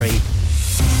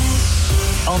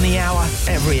On the hour,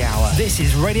 every hour. This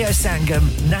is Radio Sangam,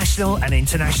 national and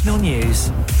international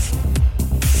news.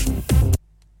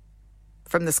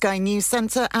 From the Sky News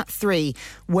Centre at 3.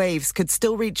 Waves could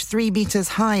still reach 3 metres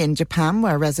high in Japan,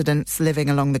 where residents living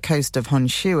along the coast of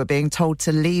Honshu are being told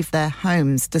to leave their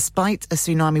homes, despite a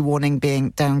tsunami warning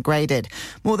being downgraded.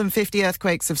 More than 50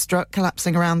 earthquakes have struck,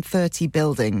 collapsing around 30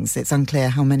 buildings. It's unclear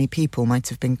how many people might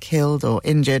have been killed or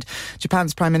injured.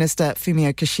 Japan's Prime Minister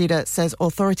Fumio Kishida says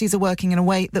authorities are working in a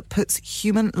way that puts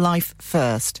human life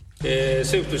first.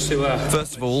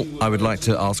 First of all, I would like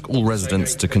to ask all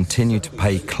residents to continue to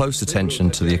pay close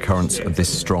attention to the occurrence of this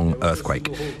strong earthquake.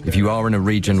 If you are in a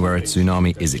region where a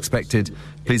tsunami is expected,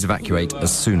 please evacuate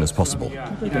as soon as possible.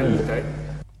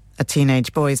 A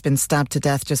teenage boy has been stabbed to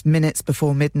death just minutes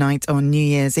before midnight on New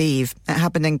Year's Eve. It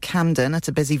happened in Camden at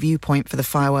a busy viewpoint for the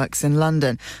fireworks in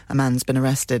London. A man's been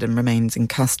arrested and remains in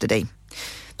custody.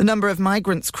 The number of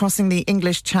migrants crossing the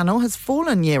English Channel has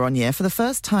fallen year on year for the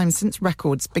first time since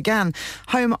records began.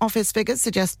 Home Office figures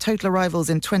suggest total arrivals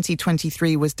in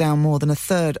 2023 was down more than a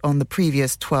third on the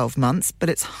previous 12 months, but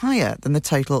it's higher than the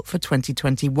total for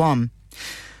 2021.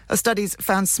 A study's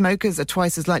found smokers are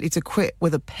twice as likely to quit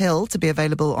with a pill to be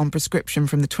available on prescription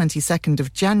from the 22nd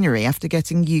of January after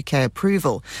getting UK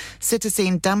approval.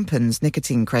 Cytosine dampens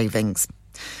nicotine cravings.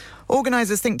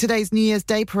 Organisers think today's New Year's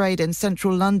Day parade in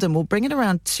central London will bring in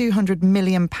around £200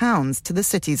 million to the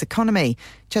city's economy.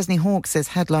 Chesney Hawkes is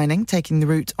headlining, taking the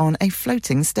route on a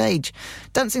floating stage.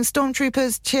 Dancing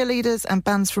stormtroopers, cheerleaders and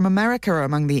bands from America are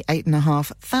among the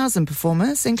 8,500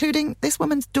 performers, including this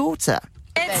woman's daughter.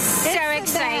 It's so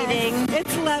exciting.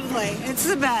 It's lovely. It's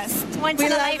the best.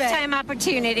 Once-in-a-lifetime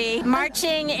opportunity.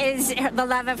 Marching is the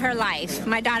love of her life.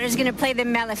 My daughter's going to play the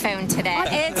mellophone today.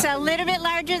 It's a little bit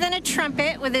larger than a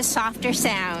trumpet with a softer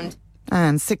sound.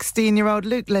 And 16-year-old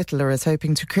Luke Littler is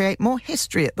hoping to create more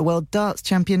history at the World Darts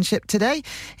Championship today.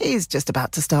 He's just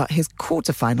about to start his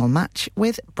quarter-final match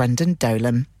with Brendan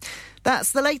Dolan.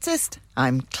 That's the latest.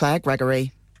 I'm Claire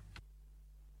Gregory.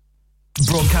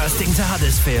 Broadcasting to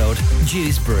Huddersfield,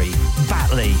 Dewsbury,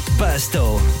 Batley,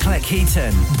 Birstall,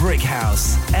 Cleckheaton,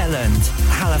 Brickhouse, Elland,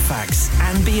 Halifax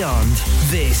and beyond.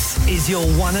 This is your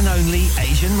one and only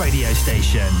Asian radio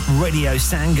station. Radio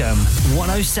Sangam,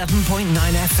 107.9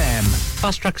 FM.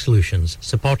 Fast Track Solutions,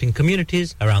 supporting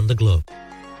communities around the globe.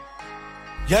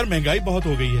 यार महंगाई बहुत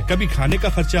हो गई है कभी खाने का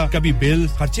खर्चा कभी बिल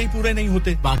खर्चे ही पूरे नहीं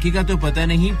होते बाकी का तो पता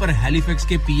नहीं पर हैलिफैक्स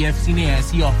के पीएफसी ने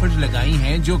ऐसी ऑफर्स लगाई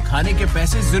हैं जो खाने के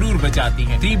पैसे जरूर बचाती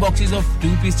हैं 3 boxes of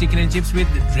 2-piece chicken and chips with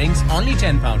drinks only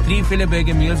 £10 3 filet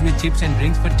burger meals with chips and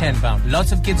drinks for £10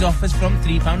 lots of kids offers from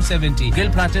 £3.70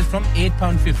 grill platters from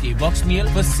 £8.50 box meal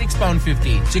for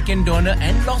 £6.50 chicken doner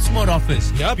and lots more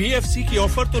offers यार PFC की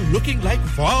offer तो looking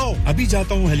like wow अभी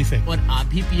जाता हूं Halifax और आप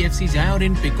भी PFC जाएं और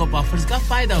इन पिकअप ऑफर्स का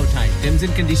फायदा उठाएं terms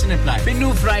and condition apply. Pinnu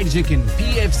Fried Chicken,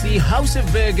 PFC, House of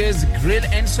Burgers, Grill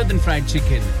and Southern Fried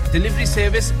Chicken. Delivery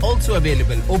service also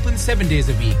available. Open 7 days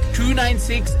a week.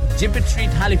 296 Gibbet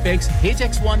Street, Halifax,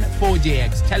 HX1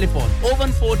 4JX. Telephone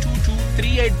 01422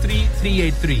 383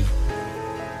 383.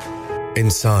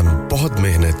 इंसान बहुत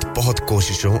मेहनत, बहुत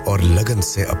कोशिशों और लगन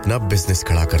से अपना बिजनेस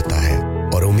खड़ा करता है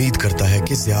और उम्मीद करता है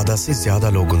कि ज्यादा से ज्यादा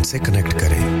लोग उनसे कनेक्ट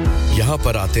करें। यहाँ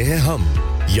पर आते हैं हम,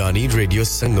 यानी रेडियो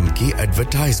संगम की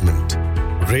एडवर्टाइजमेंट।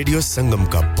 रेडियो संगम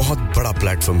का बहुत बड़ा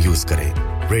प्लेटफॉर्म यूज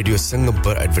करें। रेडियो संगम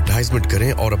पर एडवर्टाइजमेंट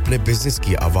करें और अपने बिजनेस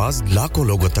की आवाज लाखों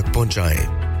लोगों तक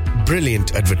पहुंचाएं।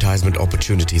 Brilliant advertisement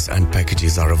opportunities and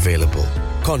packages are available.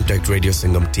 Contact Radio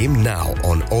Sangam team now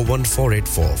on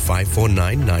 01484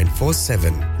 549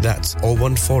 947. That's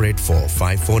 01484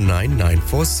 549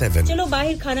 947. चलो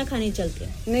बाहर खाना खाने चलते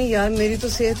हैं। नहीं यार मेरी तो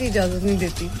सेहत ही इजाजत नहीं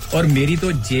देती। और मेरी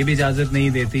तो जेब इजाजत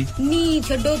नहीं देती। नहीं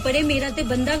छोड़ो परे मेरा ते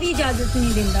बंदा भी इजाजत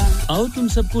नहीं देता। आओ तुम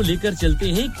सबको लेकर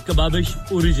चलते हैं कबाबिश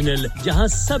ओरिजिनल जहां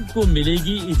सबको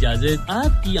मिलेगी इजाजत।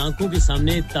 आपकी आंखों के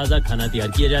सामने ताजा खाना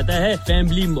तैयार किया जाता है।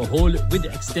 फैमिली माहौल with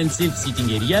extensive seating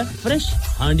area fresh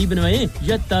हांडी बनवाएं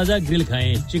या ताजा ग्रिल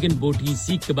खाएं chicken boti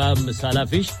seekh kebab masala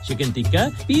fish chicken tikka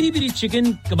peri peri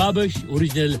chicken Kababish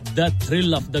original the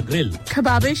thrill of the grill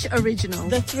Kababish original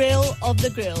the thrill of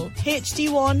the grill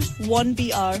HD1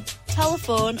 1BR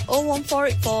telephone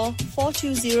 01484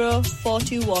 420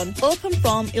 421 open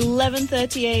from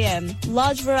 11:30 a.m.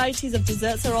 large varieties of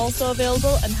desserts are also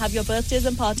available and have your birthdays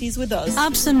and parties with us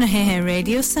आप सुन रहे हैं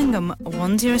radio संगम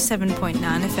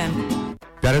 107.9 FM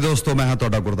प्यारे दोस्तों मैं हां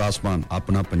तोड़ा गुरदास मान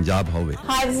अपना पंजाब होवे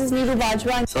hi this is Neeru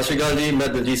Bajwa Sat Sri अकाल जी मैं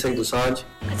दिलजीत सिंह दोसांझ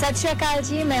सत श्री अकाल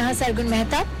जी मैं हां सरगुन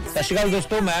मेहता सत श्री अकाल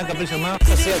दोस्तों मैं कपिल शर्मा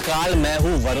सत श्री अकाल मैं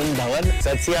हूं वरुण धवन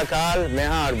सत श्री अकाल मैं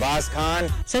हां अरबाज खान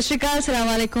सत श्री अकाल अस्सलाम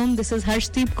वालेकुम this is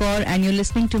Harshdeep Kaur and you're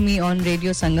listening to me on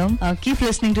Radio Sangam keep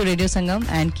listening to Radio Sangam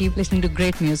and keep listening to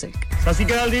great music ਸਤਿ ਸ਼੍ਰੀ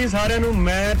ਅਕਾਲ ਜੀ ਸਾਰਿਆਂ ਨੂੰ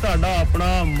ਮੈਂ ਤੁਹਾਡਾ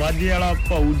ਆਪਣਾ ਮਾਝੇ ਵਾਲਾ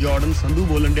ਭਾਊ ਜਾਰਡਨ ਸੰਧੂ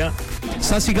ਬੋਲਣ ਡਿਆ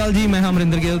ਸਤਿ ਸ਼੍ਰੀ ਅਕਾਲ ਜੀ ਮੈਂ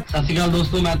ਅਮਰਿੰਦਰ ਗਿੱਲ ਸਤਿ ਸ਼੍ਰੀ ਅਕਾਲ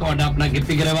ਦੋਸਤੋ ਮੈਂ ਤੁਹਾਡਾ ਆਪਣਾ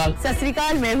ਗਿੱਪੀ ਗਰੇਵਾਲ ਸਤਿ ਸ਼੍ਰੀ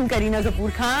ਅਕਾਲ ਮੈਂ ਹੂੰ Kareena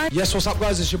Kapoor Khan Yes what's up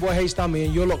guys it's your boy Hayes Tammy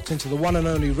and you're locked into the one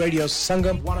and only Radio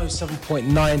Sangam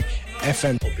 107.9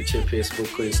 FM पीछे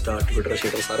Facebook Insta Twitter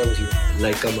शेयर सारा कुछ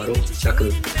लाइक का मारो चक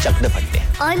दे फटते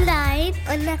online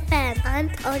on the fan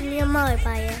and on your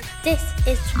mobile this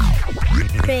is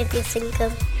Radio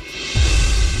Sangam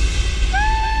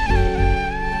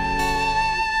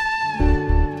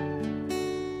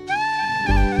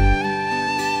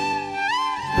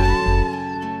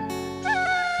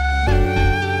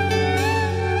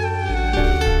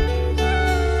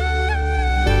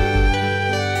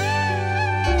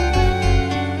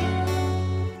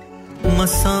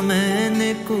मसा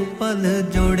मैंने को पल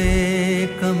जोड़े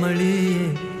कमलिए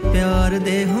प्यार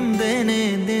दे हुंदे ने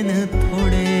दिन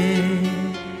थोड़े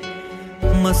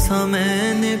मसा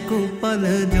मैंने को पल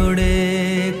जोड़े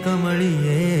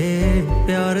कमलिए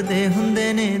प्यार दे हुंदे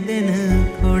ने दिन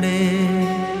थोड़े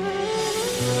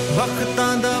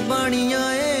वक्तां दा बाणिया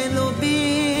ए लोबी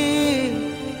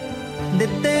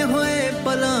दिते होए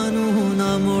पलां नूं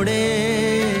ना मोड़े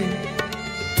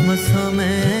मसा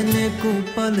मैंने को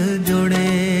पल जोड़े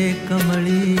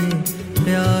कमली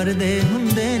प्यार दे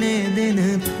हुंदे ने दिन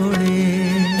थोड़े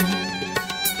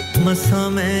मसा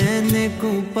मैंने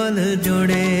को पल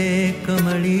जोड़े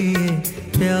कमली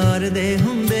प्यार दे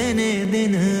हुंदे ने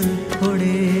दिन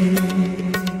थोड़े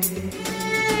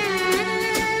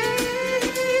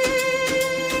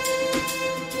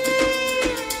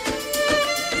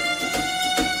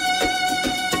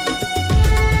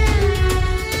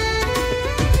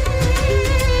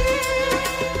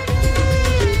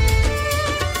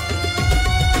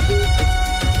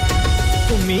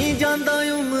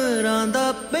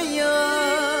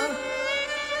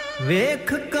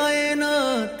ਵੇਖ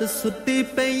ਕਾਇਨਾਤ ਸੁੱਤੀ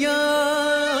ਪਈਆ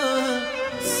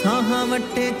ਸਾਹਾਂ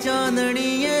ਵਟੇ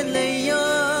ਚਾਨਣੀਏ ਲਈਆ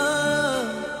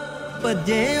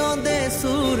ਭੱਜੇ ਆਉਂਦੇ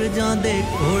ਸੂਰਜਾਂ ਦੇ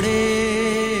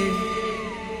ਘੋੜੇ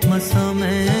ਮਸਾਂ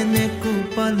ਮੈਨੇ ਕੋ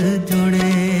ਪਲ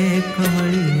ਜੋੜੇ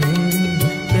ਕਮਲੀਏ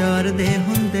ਪਿਆਰ ਦੇ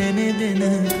ਹੁੰਦੇ ਨੇ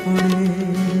ਦਿਨ ਥੋੜੇ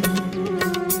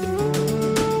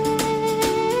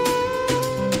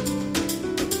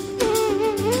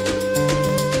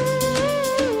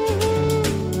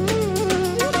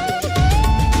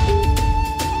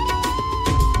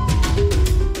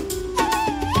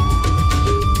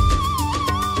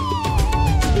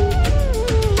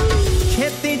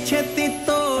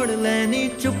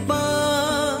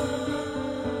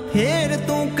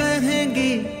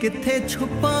किथे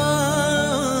छुपा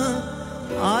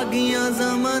आ गईयां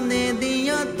ज़माने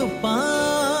दियां धुप्पां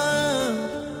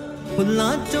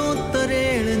फुल्लां चों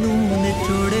तरेड़ नूं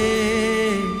निचोड़े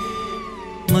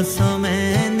मसां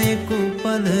मैंने को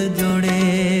पल जोड़े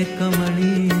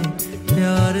कमली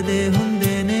प्यार दे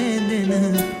हुंदे ने दिन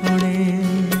थोड़े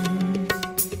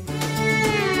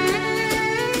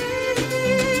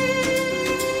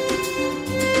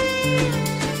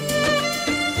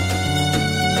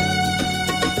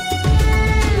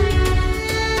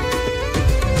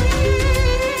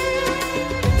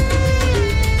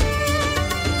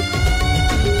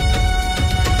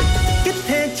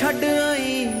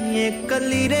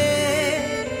कली रे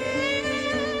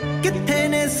किथे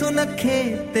ने सुनखे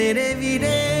तेरे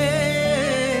वीरे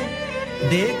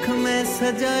देख मैं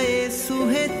सजाए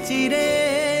सूहे चीरे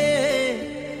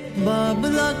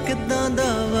बाबला किदां दा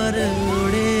वर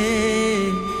लोड़े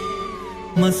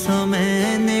मसा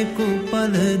मैंने को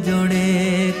पल जोड़े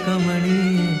कमली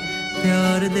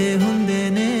प्यार दे हुंदे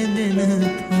ने दिन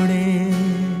थोड़े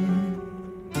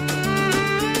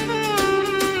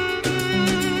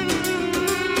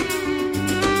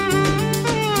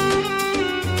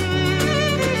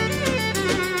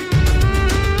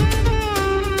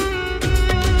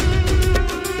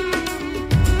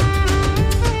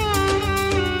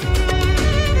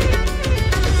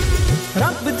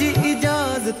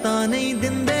ਤਾਂ ਨਹੀਂ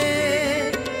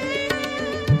ਦਿੰਦੇ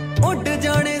ਉੱਡ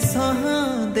ਜਾਣੇ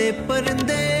ਸਾਹਾਂ ਦੇ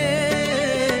ਪਰਿੰਦੇ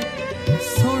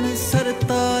ਸੁਣ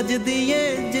ਸਰਤਾਜ ਦੀਏ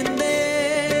ਜਿੰਦੇ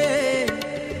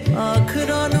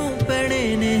ਆਖਰਾਂ ਨੂੰ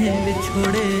ਪੈਣੇ ਨੇ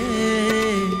ਵਿਛੋੜੇ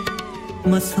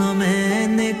ਮਸਾਂ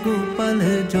ਮੈਨੇ ਕੋ ਪਲ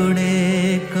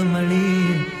ਜੋੜੇ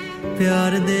ਕਮਲੀ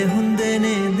ਪਿਆਰ ਦੇ ਹੁੰਦੇ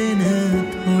ਨੇ ਦਿਨ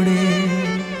ਥੋੜੇ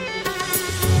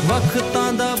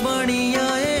ਵਕਤਾਂ ਦਾ ਬਣਿਆ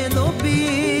ਏ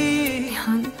ਲੋਭੀ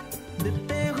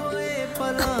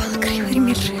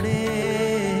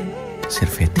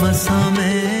मसा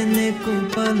मैंने को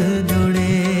पल जोड़े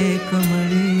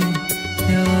कमली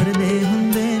प्यार दे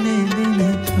हुंदे ने दिन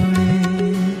थोड़े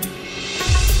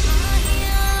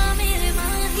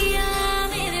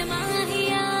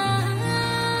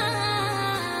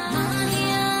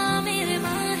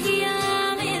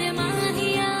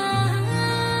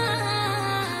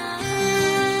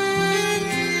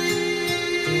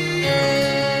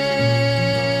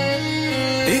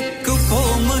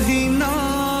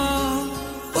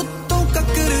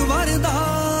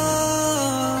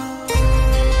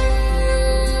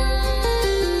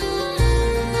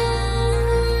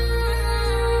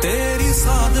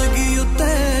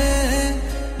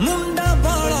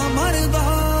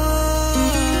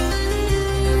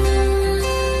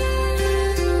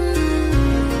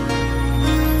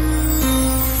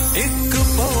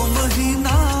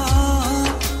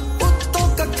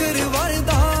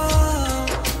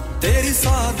ਤੇਰੀ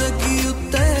ਸਾਦਗੀ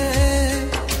ਉੱਤੇ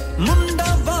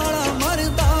ਮੁੰਡਾ ਬਾਲਾ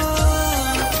ਮਰਦਾ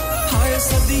ਹਾਏ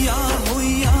ਸਦੀਆਂ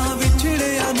ਹੋਈਆਂ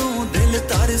ਵਿਛੜਿਆਂ ਨੂੰ ਦਿਲ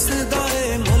ਤਰਸਦਾ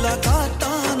ਏ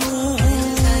ਮੁਲਾਕਾਤਾਂ ਨੂੰ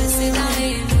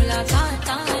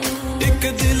ਇੱਕ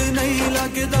ਦਿਲ ਨਹੀਂ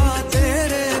ਲੱਗਦਾ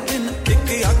ਤੇਰੇ ਬਿਨ ਇੱਕ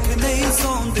ਅੱਖ ਨਹੀਂ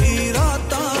ਸੌਂਦੀ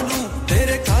ਰਾਤਾਂ ਨੂੰ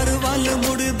ਤੇਰੇ ਘਰ ਵੱਲ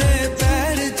ਮੁੜਦੇ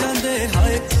ਪੈਰ ਜਾਂਦੇ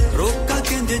ਹਾਏ ਰੋਕਾਂ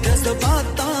ਕਿੰਜ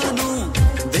ਜਜ਼ਬਾਤਾਂ ਨੂੰ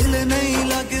ਦਿਲ ਨਹੀਂ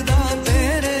ਲੱਗਦਾ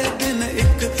ਤੇਰੇ ਬਿਨ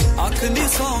ਇੱਕ ਅੱਖ ਨਹੀਂ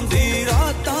ਸੌਂਦੀ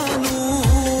ਰਾਤਾਂ ਨੂੰ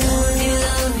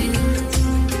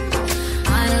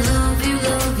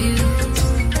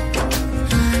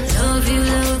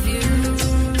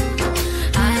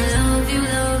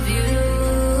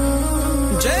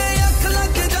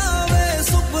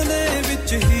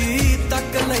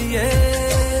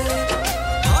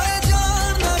ਹਾਏ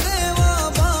ਜਾਨ ਨਾ ਦੇਵਾ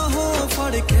ਬਾਹੋਂ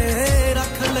ਫੜ ਕੇ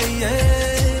ਰੱਖ ਲਈਏ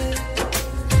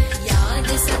ਯਾਦ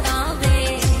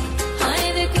ਸਤਾਵੇ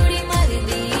ਹਾਏ ਵੇ ਕੁੜੀ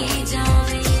ਮਰਦੀ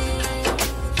ਜਾਵੇ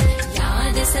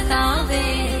ਯਾਦ ਸਤਾਵੇ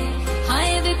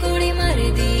ਹਾਏ ਵੇ ਕੁੜੀ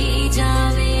ਮਰਦੀ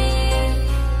ਜਾਵੇ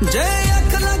ਜੇ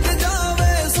ਅੱਖ ਲੱਗ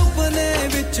ਜਾਵੇ ਸੁਪਨੇ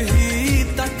ਵਿੱਚ ਹੀ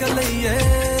ਤੱਕ ਲਈਏ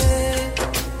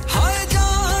ਹਾਏ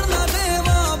ਜਾਨ ਨਾ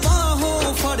ਦੇਵਾ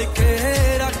ਬਾਹੋਂ ਫੜ ਕੇ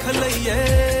ਲਈਏ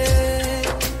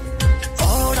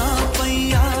ਔੜਾਂ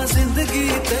ਪਈਆਂ ਜ਼ਿੰਦਗੀ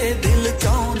ਤੇ ਦਿਲ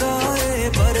ਚਾਹੁੰਦਾ ਏ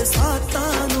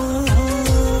ਬਰਸਾਤਾਂ ਨੂੰ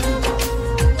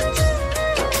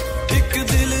ਇੱਕ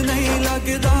ਦਿਲ ਨਹੀਂ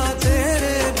ਲੱਗਦਾ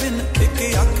ਤੇਰੇ ਬਿਨ ਇੱਕ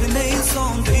ਅੱਖ ਨਹੀਂ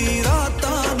ਸੌਂਦੀ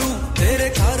ਰਾਤਾਂ ਨੂੰ ਤੇਰੇ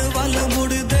ਘਰ ਵੱਲ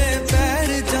ਮੁੜਦੇ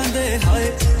ਪੈਰ ਜਾਂਦੇ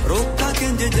ਹਾਏ ਰੋਕਾਂ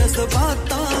ਕਿੰਜ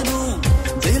ਜਜ਼ਬਾਤਾਂ ਨੂੰ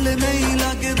ਦਿਲ ਨਹੀਂ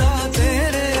ਲੱਗਦਾ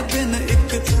ਤੇਰੇ ਬਿਨ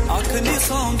ਇੱਕ ਅੱਖ ਨਹੀਂ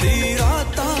ਸੌਂਦੀ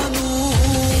ਰਾਤਾਂ ਨੂੰ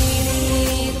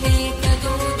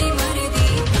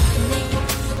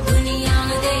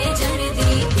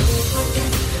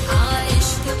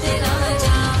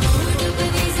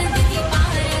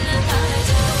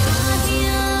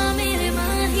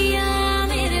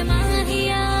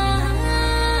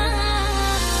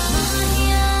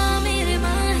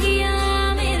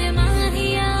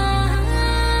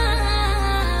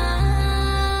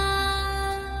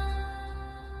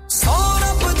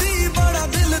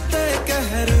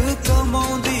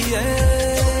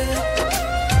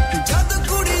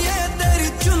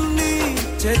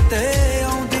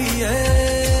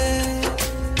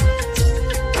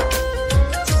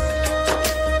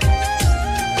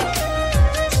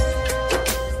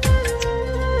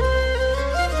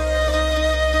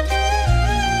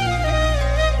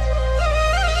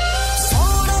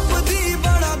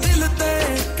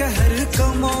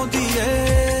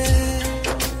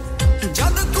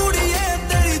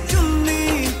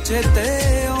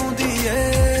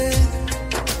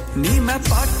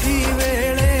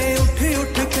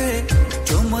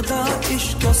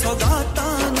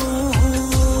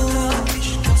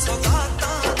इश्क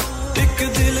सौगाता एक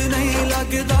दिल नहीं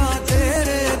लगदा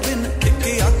तेरे बिन एक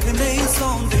अख नहीं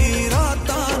सौंदी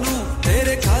रातां नू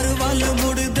तेरे घर वल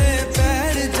मुड़दे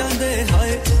पैर जांदे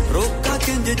हाय रोका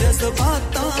किंज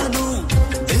जज्बातां नू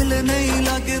दिल नहीं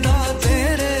लगदा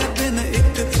तेरे बिन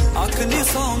एक अख नहीं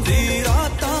सौंदी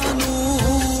रातां नू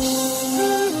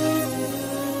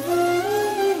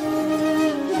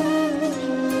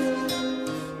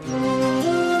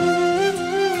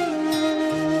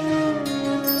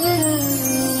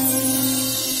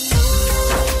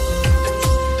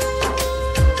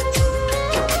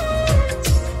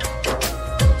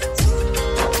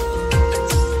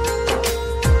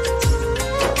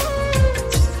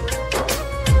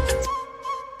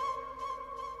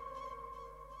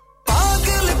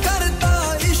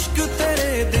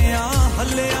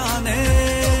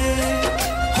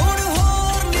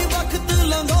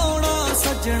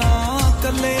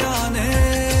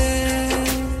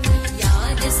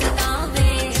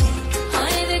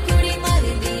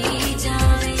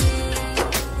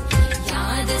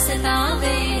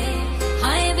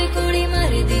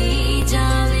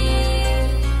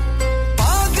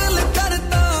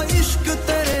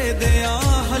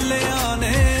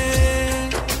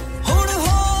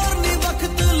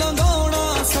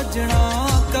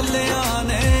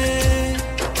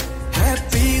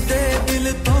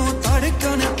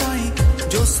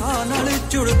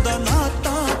जुड़दा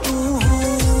नाता तू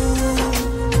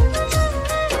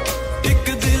एक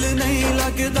दिल नहीं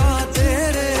लगदा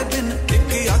तेरे बिन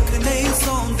एक अख नहीं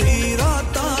सौंदी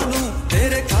रातां नू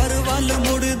तेरे घर वल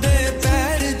मुड़दे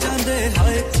पैर जांदे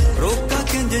हाय रोका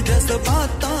किंज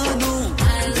जज्बातां नू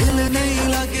दिल नहीं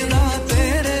लगदा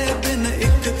तेरे बिन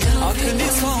एक अख नहीं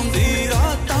सौंदी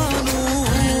रातां नू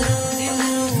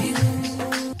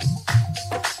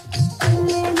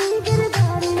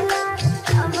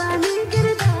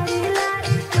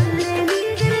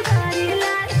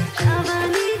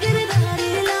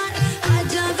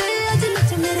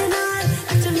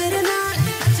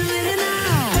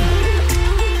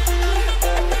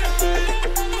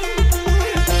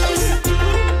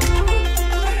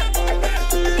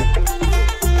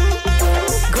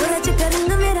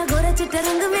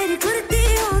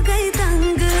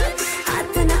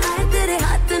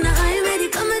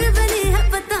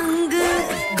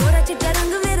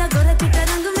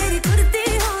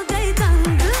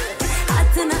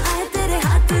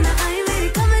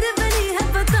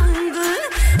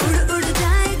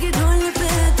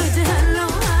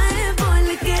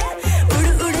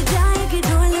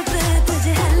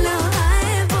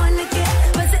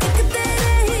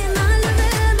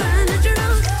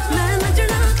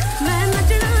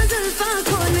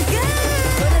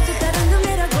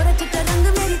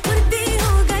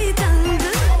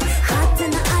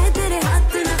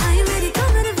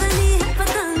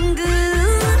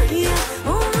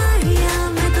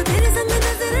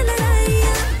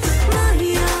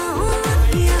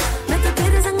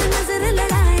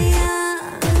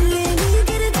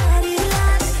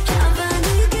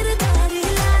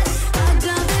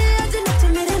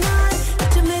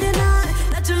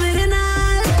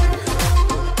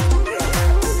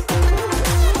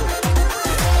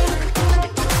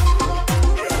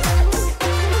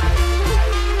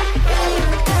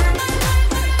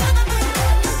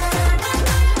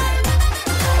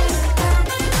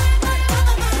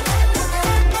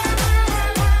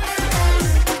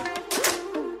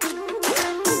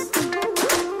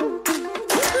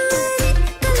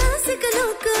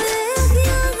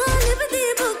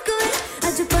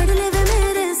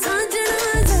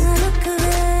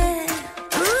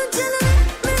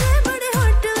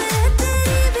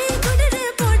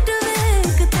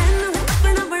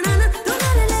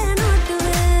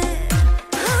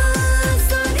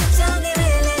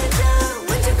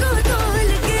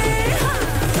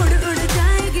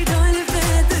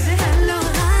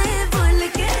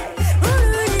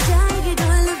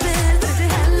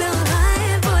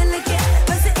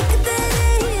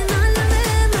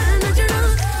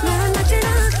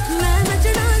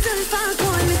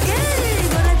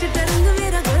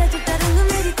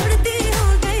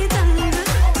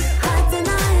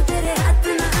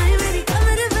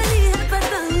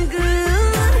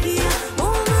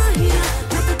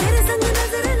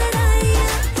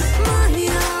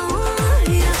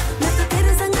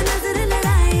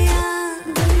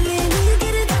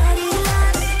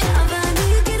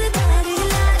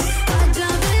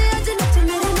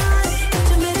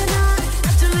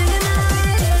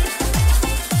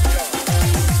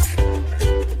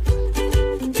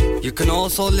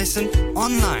also listen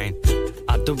online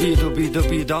at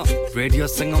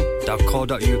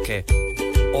www.radiosangam.co.uk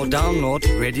or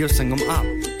download Radio Sangam app.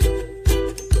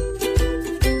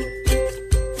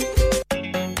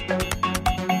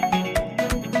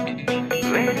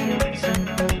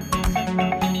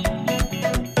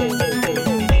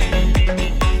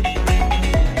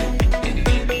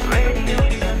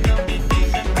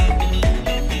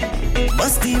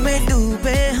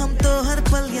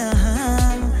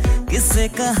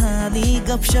 कहानी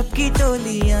गपशप की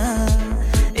टोलियां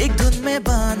एक धुन में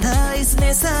बांधा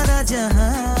इसने सारा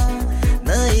जहां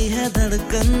नई है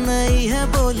धड़कन नई है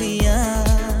बोलियां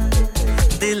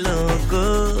दिलों को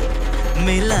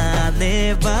मिलाने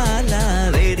वाला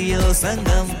रेडियो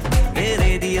संगम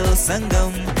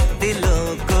दिलों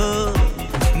को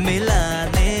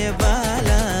मिलाने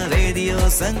वाला रेडियो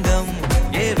संगम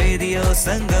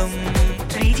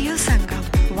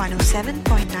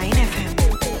 107.9 FM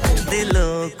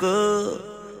दिलों को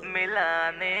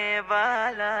मिलाने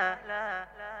वाला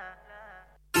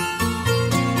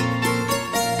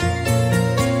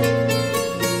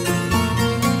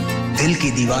दिल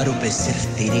की दीवारों पे सिर्फ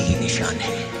तेरे ही निशान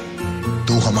हैं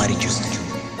तू हमारी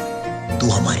जुस्तजू तू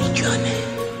हमारी जान है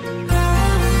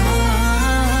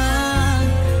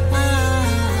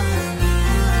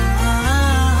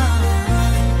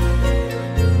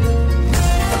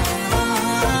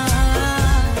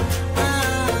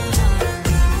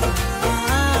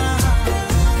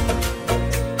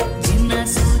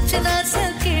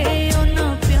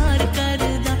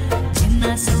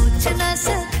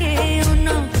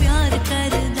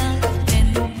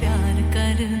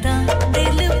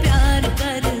दिल प्यार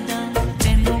करदा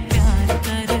तैनू प्यार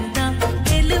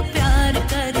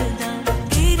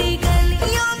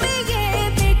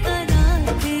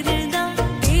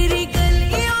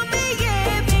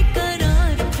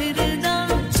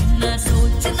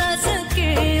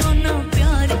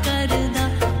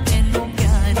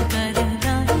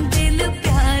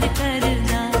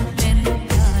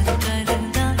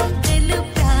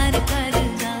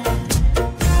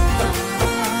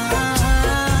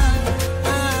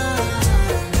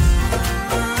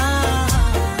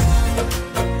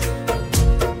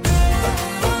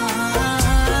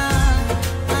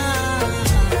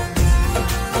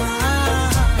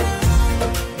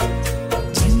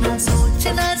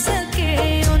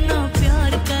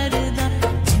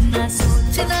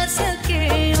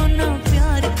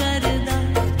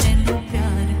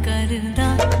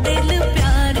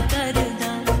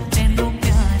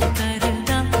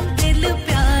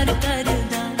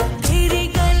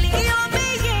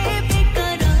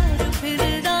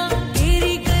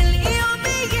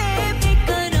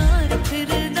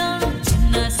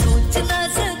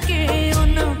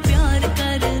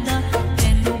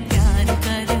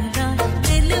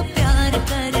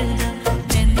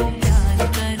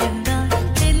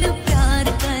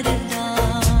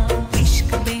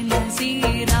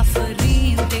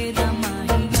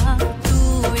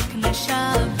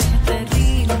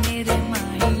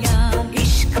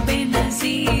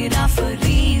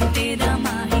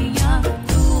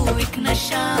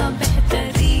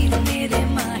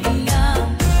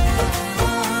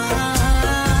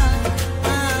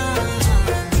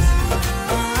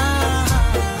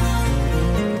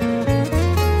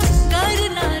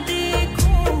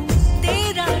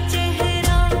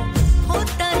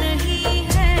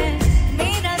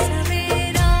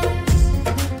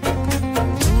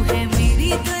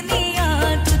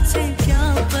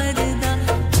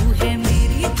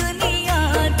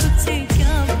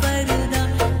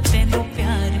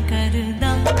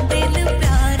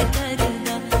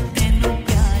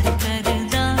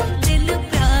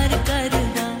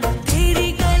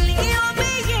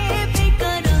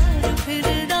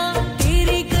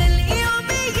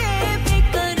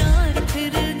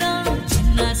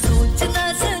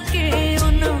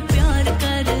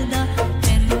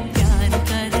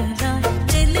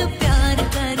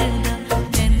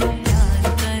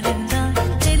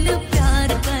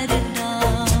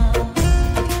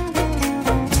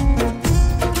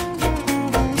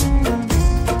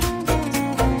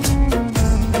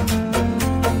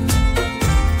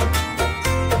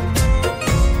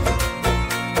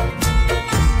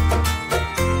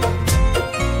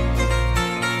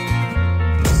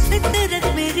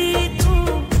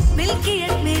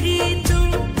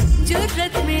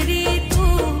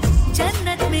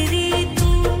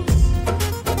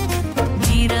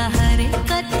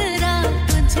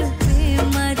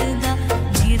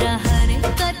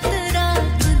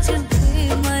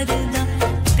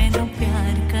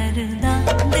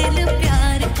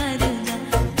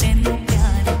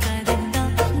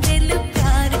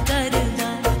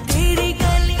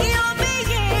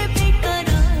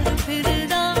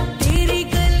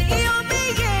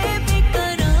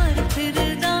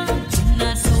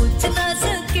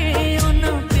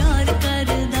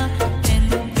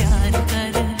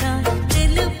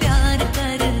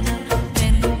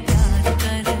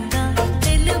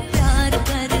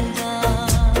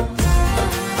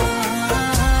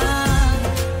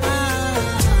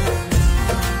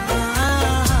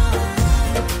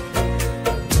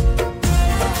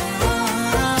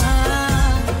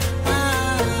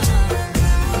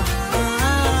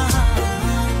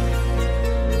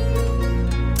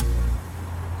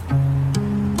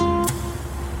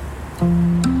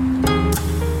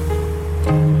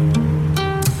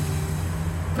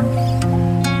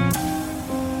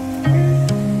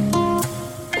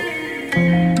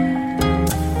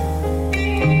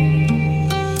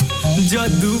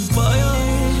जादू पाया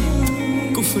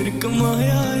है कुफर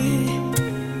कमाया है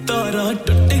तारा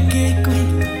टूट के कोई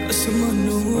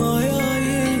आसमानों आया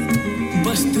है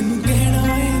बस तैनू कहना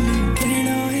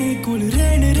है कुल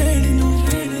रहन रहन नू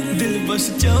दिल बस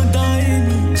चाहदा है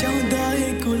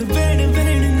कुल बैण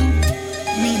बैण नू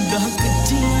नींदां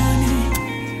कच्चियां ने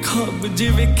ख्वाब जे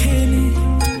वेखे ने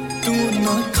तू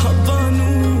ना ख्वाबां नू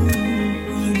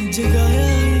जगाया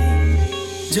है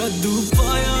जादू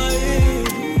पाया है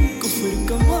कुफर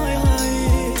कमाया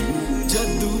है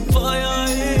जादू पाया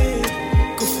है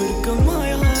कुफर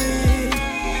कमाया है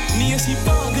नी असी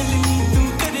पागल नी तू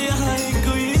करया है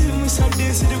कोई इल्म साडे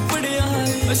सिर पड़या है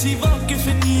असी वाकिफ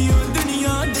नी ओ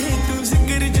दुनिया दे तू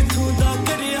जिक्र जिथों दा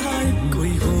करया है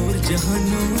कोई होर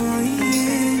जहानों आई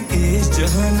है इस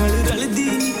जहान नाल रलदी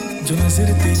जो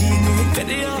नजर तेरी ने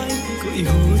करया है कोई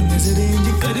होर नजर इंज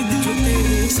कर दी जो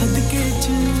तेरे सदके च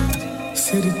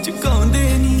सिर झुकाउंदे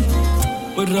नी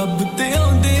ओ रब ते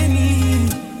आउंदे नी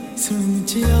सुन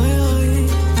च आया है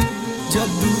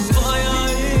जादू पाया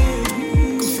है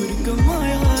कुफर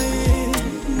कमाया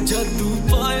है जादू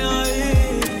पाया है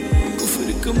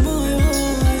कुफर कमाया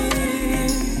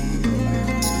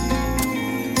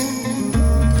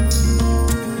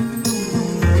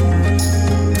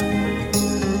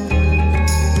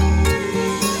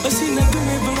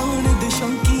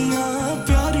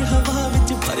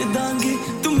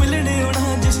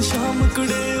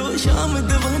शाम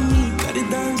दवानी कर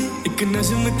दांगे एक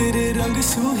नज़म तेरे रंग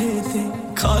सूहे थे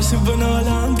खास बना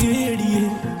लांगे अड़िए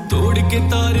तोड़ के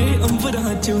तारे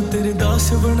अंबरां चों तेरे दास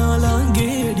बना लांगे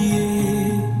अड़िए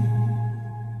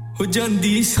हो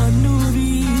जांदी सानू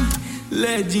भी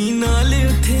ले जी नाल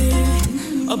उठे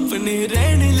अपने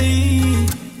रहन लई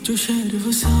जो शहर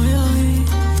वसाया है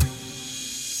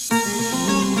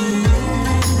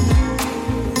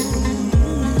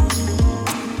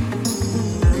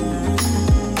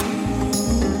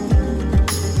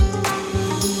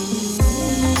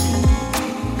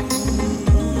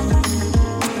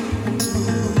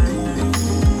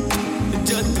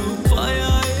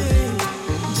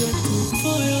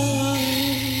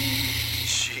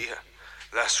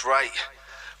Right.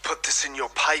 Put this in your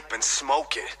pipe and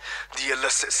smoke it. The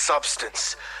illicit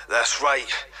substance. That's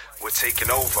right. We're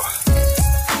taking over.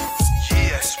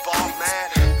 Yeah, Spark Man.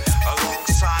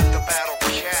 Alongside the Battle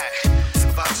Cat.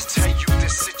 About to tell you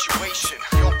this situation.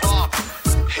 Yo, Bob.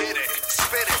 Hit it.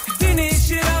 Spit it. Dine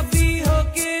sharabi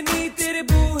hoke nee tere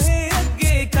boohe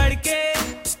agge khadke.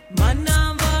 Manna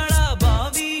wala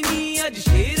baavi nee aj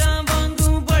sheran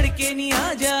wangu badke nee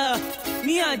aaja.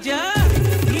 Nee aaja.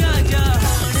 Nee aaja.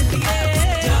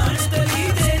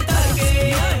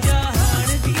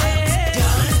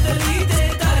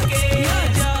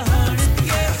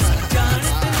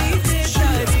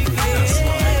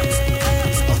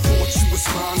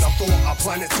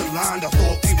 Planets aligned, I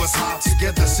thought we was high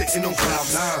together, sitting on cloud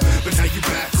 9. But now you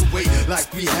back away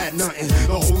like we had nothing.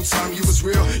 The whole time you was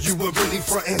real, you were really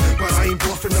frontin'. But I ain't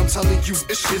bluffing, I'm telling you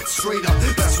this shit straight up.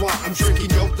 That's why I'm drinking,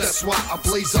 yo, that's why I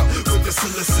blaze up with the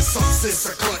illicit substance,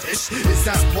 a clutch. Is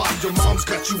that why your mom's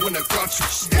got you in a country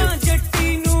shit?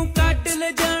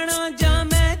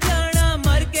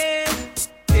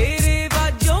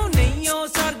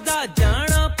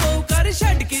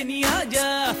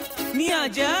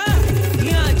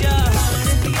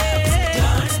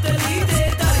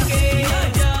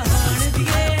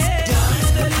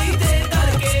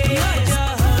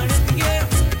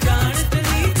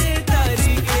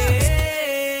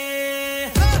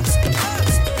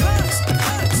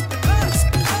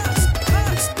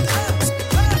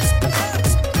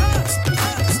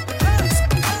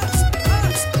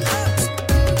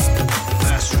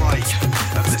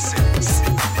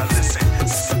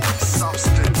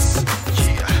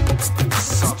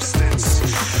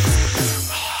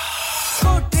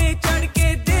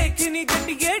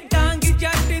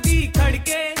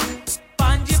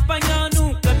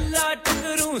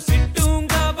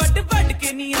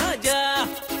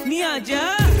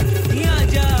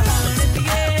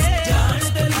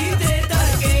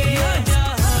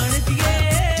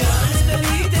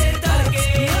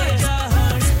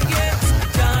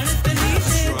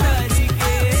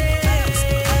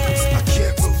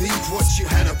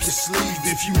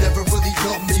 If you never really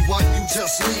loved me, why you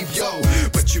just leave, yo?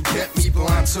 But you get me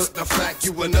blind, took the fact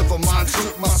you were never mine.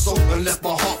 Took my soul and left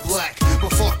my heart black.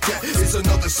 But fuck that, is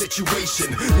another situation.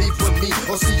 Leave with me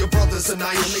or see your brother's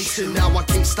annihilation. Now I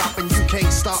can't stop and you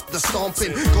can't stop the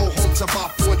stomping. Go home to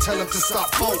Bapu and tell him to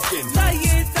stop poking.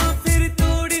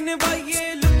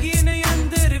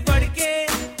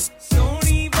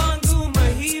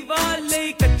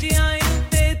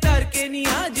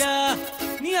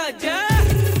 नी आजा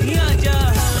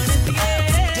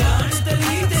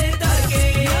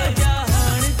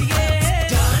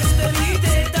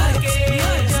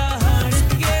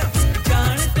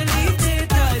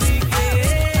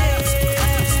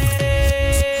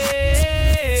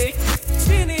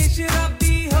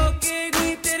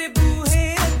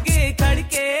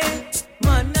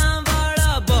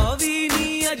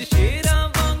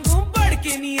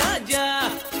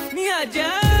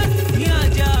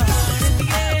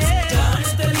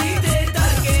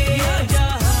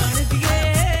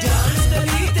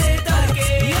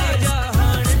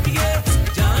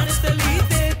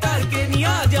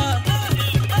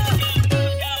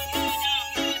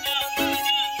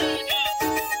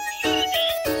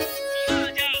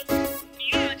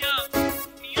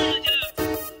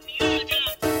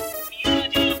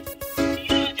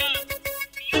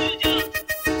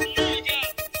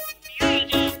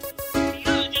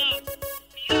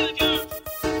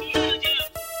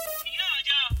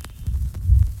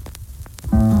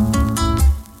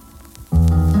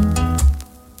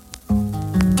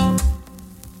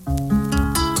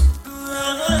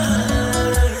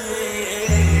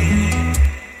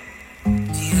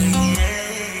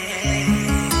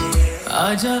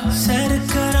आजा सैर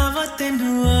करावा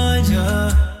तेनू आजा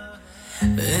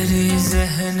मेरे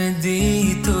ज़हन दी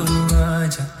तू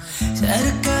आजा सैर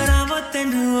करावा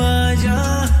तेनू आजा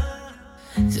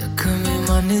जख्म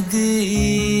मन दी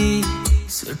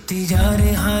सुट्टी जा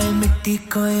रहे हाय मिट्टी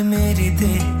कोई मेरी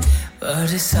दे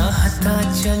बरसाता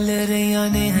चल रहियां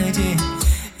ने हजे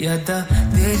यादा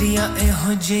तेरियां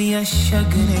एहो जियां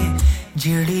शगने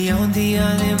जेड़ी आंदियां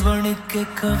ने बन के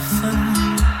कफन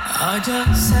आजा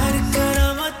सैर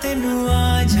करावा तेनू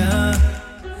आजा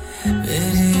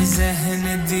मेरे ज़हन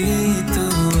दी तू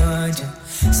आजा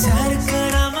सैर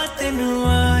करावा तेनू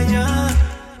आजा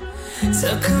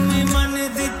जख्मी मन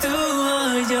दी तू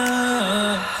आजा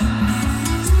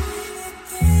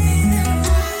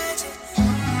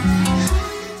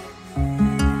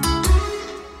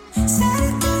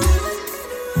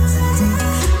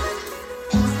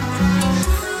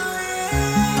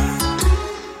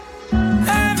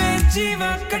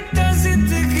जीवा कट्टा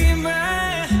जिंदगी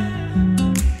में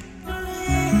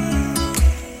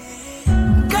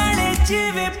गाने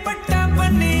जीवे पट्टा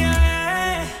बनिया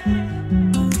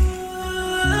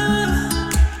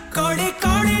कोड़ी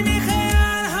कोड़ी नी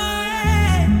ख्याल होए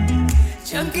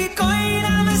चंकी कोई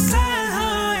ना मिसाल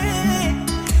होए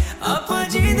आपा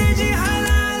जीने जी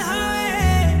हलाल होए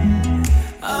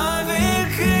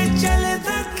आवेख चल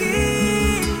तकी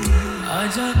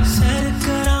आजा सैर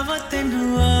करावा तेनू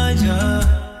आजा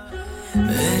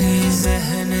मेरे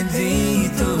ज़हन दी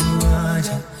तू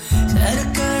आजा सैर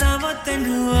करावा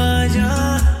तेनू आजा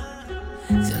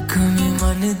जख्मी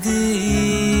मन दी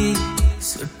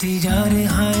सुट्टी जा रहे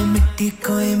हाय मिट्टी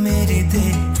कोई मेरी दे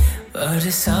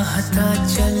बरसाता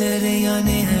चल रहियां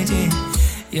ने हजे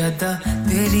यादा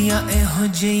तेरियां एहो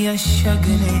जियां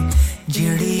शगने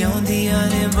जेड़ी आंदियां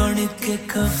ने बन के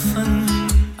कफन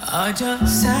आजा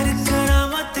सैर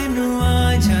करावा तेनू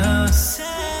आजा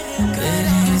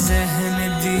मेरे ज़हन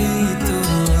दी तू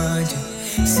आजा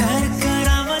सैर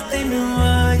करावा तेनू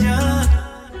आजा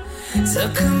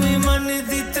जख्मी मन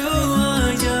दी तू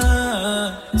आजा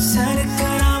सैर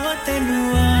करावा तेनू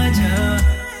आजा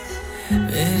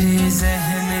मेरे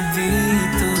ज़हन दी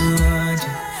तू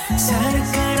आजा सैर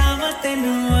करावा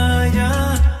तेनू आजा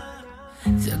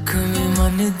जख्मी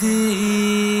मन दी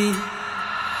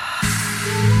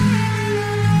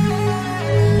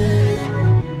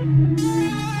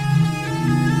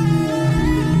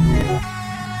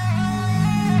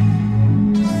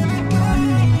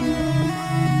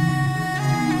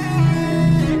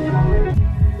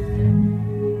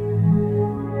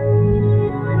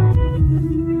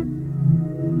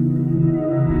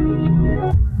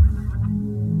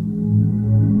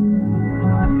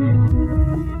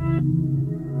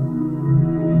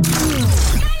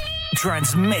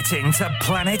Transmitting to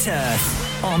planet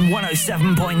Earth on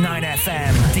 107.9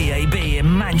 FM, DAB in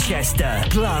Manchester,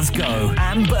 Glasgow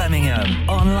and Birmingham.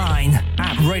 Online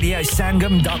at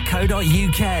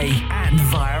radiosangam.co.uk and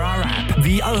via our app,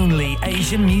 the only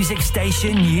Asian music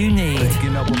station you need.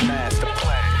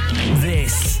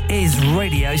 This is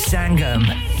Radio Sangam.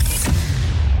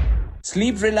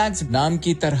 Sleep Relax नाम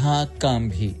की तरह काम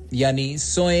भी यानी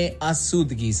सोए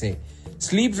आसूदगी से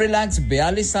sleep relax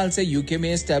 42 साल से यूके में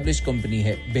एस्टैब्लिश कंपनी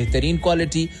है बेहतरीन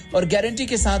क्वालिटी और गारंटी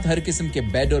के साथ हर किस्म के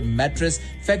बेड और मैट्रेस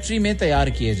फैक्ट्री में तैयार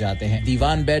किए जाते हैं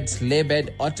divan bed sleigh bed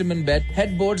ottoman bed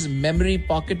headboards memory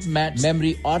pocket mat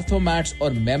memory ortho mats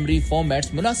और मेमोरी फोम मैट्स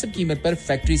मुनासिब कीमत पर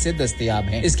फैक्ट्री से दस्तयाब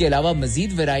हैं इसके अलावा मजीद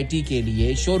वैरायटी के लिए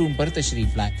शोरूम पर तशरीफ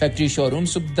लाएं फैक्ट्री शोरूम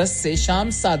सुबह 10 से शाम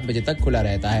 7 बजे तक खुला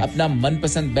रहता है अपना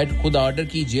मनपसंद बेड खुद ऑर्डर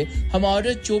कीजिए हम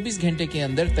ऑर्डर 24 घंटे के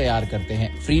अंदर तैयार करते हैं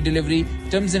free delivery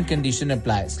terms and condition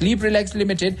apply. Sleep Relax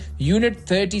Limited, Unit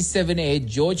 37A,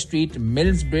 George Street,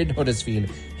 Millsbridge, Huddersfield,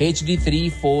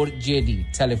 HD34JD.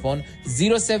 Telephone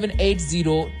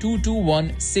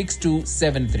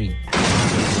 07802216273.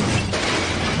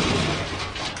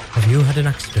 Have you had an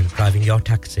accident driving your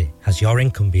taxi? Has your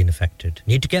income been affected?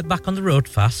 Need to get back on the road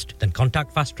fast? Then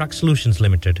contact Fast Track Solutions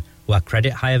Limited, who are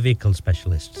credit hire vehicle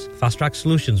specialists. Fast Track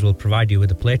Solutions will provide you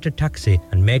with a plated taxi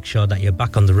and make sure that you're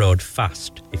back on the road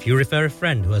fast. If you refer a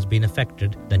friend who has been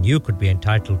affected, then you could be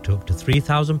entitled to up to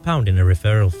 £3,000 in a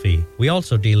referral fee. We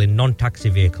also deal in non-taxi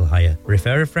vehicle hire.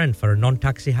 Refer a friend for a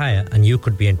non-taxi hire and you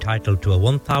could be entitled to a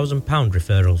 £1,000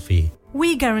 referral fee. We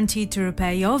guarantee to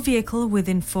repair your vehicle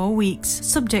within 4 weeks,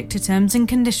 subject to terms and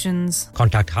conditions.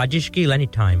 Contact Haji Shakil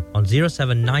anytime on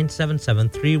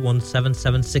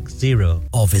 07977317760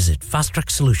 or visit Fast Track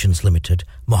Solutions Limited,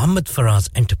 Mohammed Faraz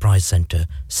Enterprise Centre,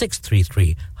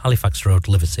 633 Halifax Road,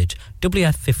 Liversedge,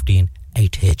 WF15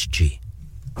 8HG.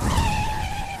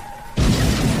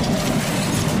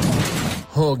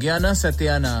 हो गया ना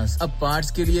सत्यानाश अब parts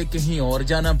के लिए कहीं और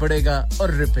जाना पड़ेगा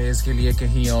और रिपेयर्स के लिए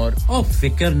कहीं और ओ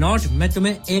फिकर नॉट मैं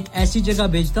तुम्हें एक ऐसी जगह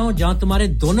भेजता हूं जहां तुम्हारे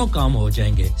दोनों काम हो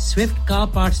जाएंगे Swift Car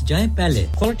Parts जाएं पहले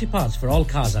quality parts for all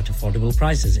cars at affordable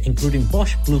prices including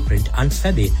Bosch Blueprint and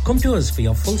Febby come to us for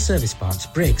your full service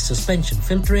parts brakes suspension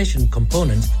filtration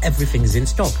components everything is in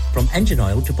stock from engine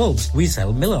oil to bulbs we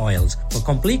sell Miller oils for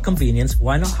complete convenience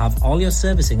why not have all your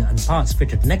servicing and parts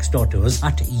fitted next door to us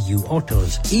at EU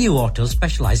Autos EU Autos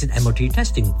specialise in MOT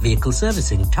testing, vehicle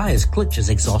servicing, tyres, clutches,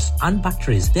 exhausts and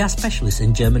batteries. They are specialists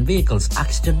in German vehicles,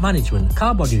 accident management,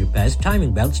 car body repairs,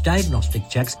 timing belts, diagnostic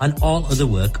checks and all other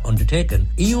work undertaken.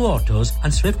 EU Autos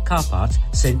and Swift Car Parts,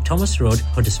 St Thomas Road,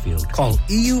 Huddersfield. Call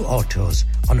EU Autos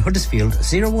on Huddersfield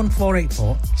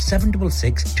 01484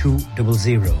 766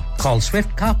 200. Call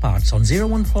Swift Car Parts on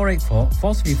 01484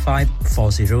 435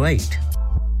 408.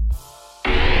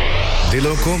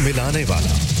 दिलों को मिलाने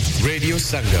वाला radio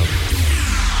संगम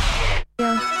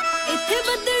इथे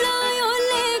बदलायो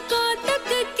ले कोटक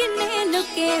किने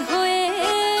लुके होए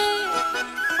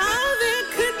आ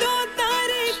वेख दो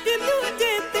तारे एक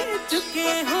दूजे ते झुके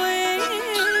होए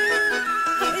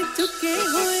हाय झुके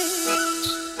होए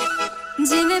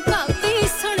जिਵੇਂ ਪਾਪੀ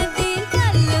ਸੁਣਦੀ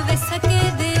ਗੱਲ ਵੇ ਸਕੇ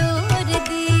ਦੇ ਔਰ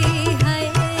ਦੀ ਹਾਏ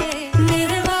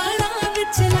ਮੇਰੇ ਵਾਲਾਂ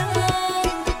ਵਿਚਲਾ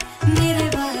ਮੇਰੇ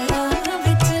ਵਾਲਾਂ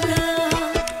ਵਿਚਲਾ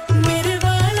ਮੇਰੇ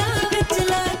ਵਾਲਾਂ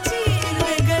ਵਿਚਲਾ ਚੀਰ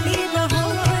ਵੇ ਗਲੀ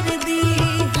ਲਾਹੌਰ ਦੀ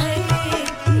ਹਾਏ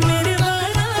ਮੇਰੇ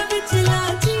ਵਾਲਾਂ ਵਿਚਲਾ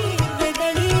ਚੀਰ ਵੇ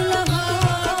ਗਲੀ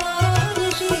ਲਾਹੌਰ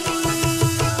ਦੀ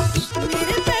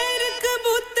ਮੇਰੇ ਪੈਰ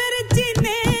ਕਬੂਤਰ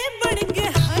ਚੀਨੇ ਬਣ ਗਏ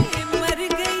ਹਾਏ ਮਰ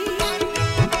ਗਈ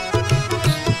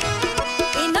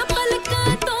इना पलका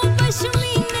तो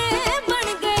पश्मीने बन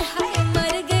गए हाय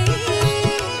मर गई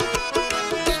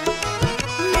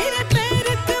मेरे पैर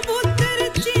कबूतर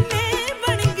चीने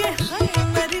बन गए हाय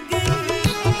मर गई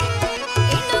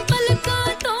इना पलका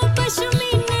तो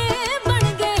पश्मीने बन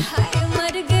गए हाय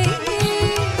मर गई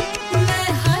मैं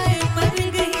हाय मर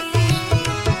गई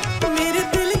मेरे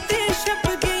दिल ते छप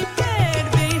गई पैर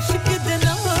वे इश्क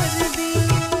दलोर दी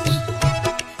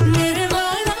मेरे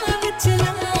वाला विचला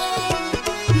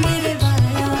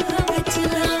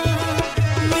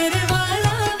ਮੇਰੇ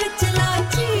ਵਾਲਾ ਵਿਚਲਾ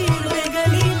ਚੀਰ ਵੇ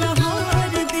ਗਲੀ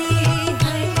ਲਾਹੌਰ ਦੀ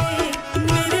ਹਾਏ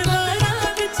ਮੇਰੇ ਵਾਲਾ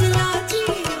ਵਿਚਲਾ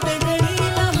ਚੀਰ ਵੇ ਗਲੀ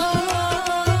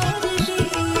ਲਾਹੌਰ ਦੀ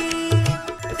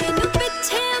ਤੈਨੂੰ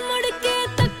ਪਿੱਛੇ ਮੁੜ ਕੇ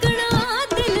ਤੱਕਣਾ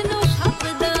ਦਿਲ ਨੂੰ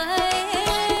ਹੱਪਦਾ ਏ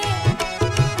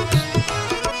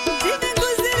ਜਿਵੇਂ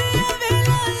ਗੁਜ਼ਰਿਆ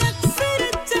ਵੇਲਾ ਅਕਸਰ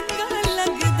ਚੰਗਾ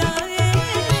ਲੱਗਦਾ ਏ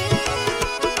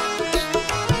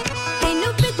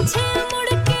ਤੈਨੂੰ ਪਿੱਛੇ ਮੁੜ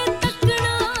ਕੇ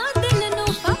ਤੱਕਣਾ ਦਿਲ ਨੂੰ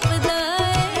ਫੱਪਦਾ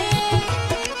ਏ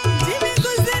ਜਿਵੇਂ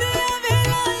ਗੁਜ਼ਰਿਆ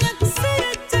ਵੇਲਾ ਅਕਸਰ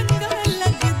ਚੰਗਾ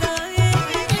ਲੱਗਦਾ ਏ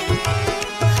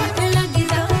ਹੱਥ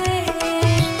ਲੱਗਦਾ ਏ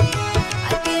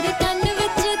ਆ ਤੇਰੇ ਕੰਨ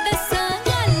ਵਿੱਚ ਦੱਸਾਂ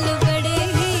ਗੱਲ ਬੜੇ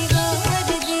ਹੀ ਗੌਰ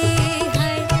ਦੀ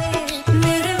ਹਾਏ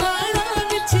ਮੇਰੇ ਵਾਲਾ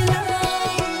ਵਿਚਲਾ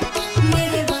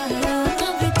ਮੇਰੇ ਵਾਲਾ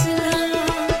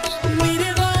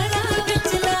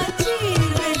ਵਿਚਲਾ ਚੀਰ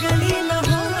ਵੇ ਗਲੀ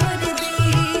ਲਾਹੌਰ ਦੀ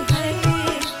ਹਾਏ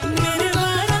ਮੇਰੇ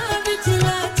ਵਾਲਾ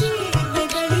ਵਿਚਲਾ ਚੀਰ ਵੇ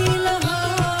ਗਲੀ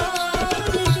ਲਾਹੌਰ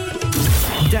ਦੀ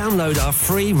Download our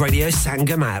free Radio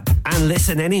Sangam app and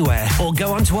listen anywhere or go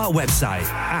onto our website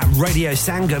at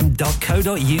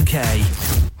radiosangam.co.uk.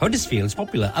 Huddersfield's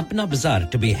popular Apna Bazaar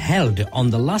to be held on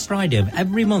the last Friday of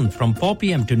every month from 4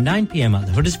 p.m. to 9 p.m. at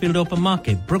the Huddersfield Open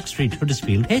Market, Brook Street,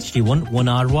 Huddersfield, HD1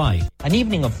 1RY. An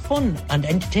evening of fun and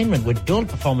entertainment with dual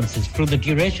performances through the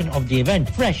duration of the event.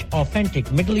 Fresh,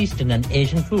 authentic Middle Eastern and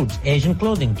Asian foods, Asian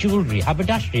clothing, jewellery,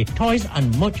 haberdashery, toys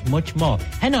and much, much more.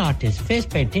 Henna artists, face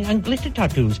painting and glitter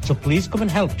tattoos. So please come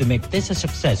and help to make this a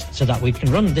success so that we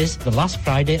can run this the last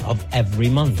Friday of every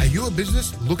month. Are you a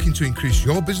business looking to increase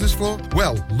your business flow?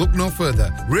 Well, look no further.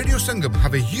 Radio Sangam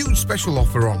have a huge special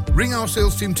offer on. Ring our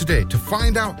sales team today to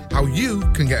find out how you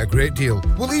can get a great deal.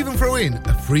 We'll even throw in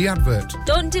a free advert.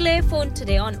 Don't delay, phone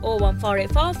today on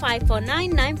 01484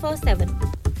 549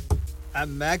 947.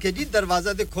 मैं के जी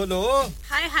दरवाजा दे खोलो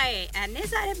हाय हाय एने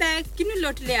सारे bag किनु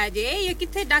लुट ले आजे ये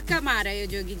किथे डाका मार रहे हो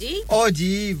जोगी जी ओ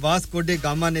जी वास्को डे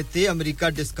गामा ने ते अमेरिका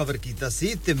डिस्कवर कीता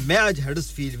सी ते मैं आज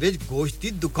हडर्सफील्ड विच गोश्त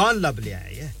दी दुकान लब ले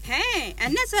आया है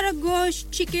एने सारा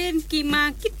गोश्त चिकन कीमा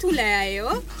किथु ले आए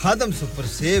हो खादम सुपर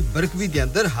से बरकवी दे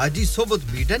अंदर हाजी सोबत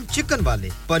मीट एंड चिकन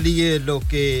वाले पलिए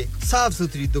लोके साफ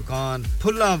सुथरी दुकान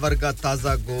फुल्ला वर्गा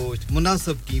ताजा गोश्त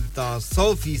मुनासिब कीमतां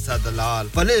 100% दलाल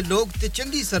भले लोग ते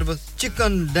चंगी service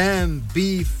chicken lamb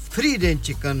beef free range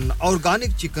chicken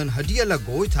organic chicken हड्डी वाला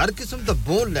गोश्त हर किस्म दा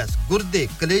बोनलेस गुर्दे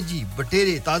कलेजी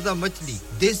बटेरे ताजा मछली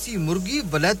देसी मुर्गी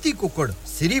बलाती कुकड़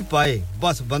सिरी पाए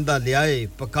बस बंदा ले आए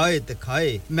पकाए ते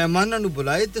खाए मेहमानां नु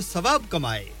बुलाए ते सवाब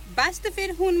कमाए बस तो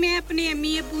फिर हुन मैं अपने अम्मी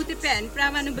अब्बू ते भैन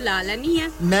भरावां नु बुला लनी है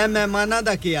मैं मेहमानां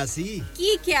दा किया सी की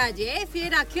क्या जे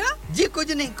फिर आखियो जी कुछ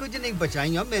नहीं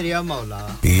बचाइयो मेरे आ मौला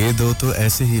ये दो तो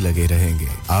ऐसे ही लगे रहेंगे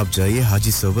आप जाइए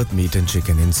हाजी सोबत meet and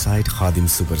chicken inside Khadim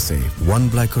super safe 1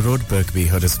 Black Road Birkby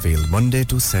Huddersfield Monday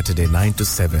to Saturday 9 to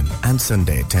 7 and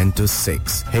Sunday 10 to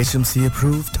 6 HMC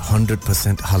approved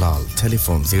 100% halal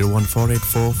telephone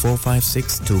 01484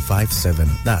 456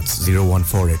 257 that's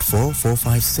 01484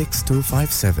 456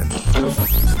 257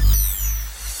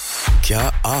 क्या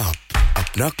आप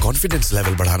अपना कॉन्फिडेंस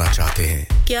लेवल बढ़ाना चाहते हैं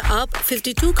क्या आप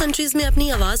 52 कंट्रीज में अपनी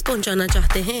आवाज पहुंचाना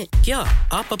चाहते हैं क्या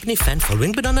आप अपनी फैन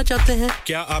फॉलोइंग बनाना चाहते हैं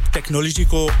क्या आप टेक्नोलॉजी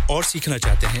को और सीखना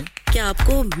चाहते हैं क्या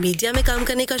आपको मीडिया में काम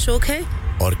करने का शौक है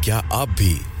और क्या आप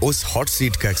भी उस हॉट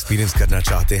सीट का एक्सपीरियंस करना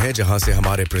चाहते हैं जहां से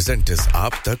हमारे प्रेजेंटर्स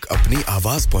आप तक अपनी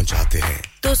आवाज पहुंचाते हैं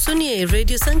तो सुनिए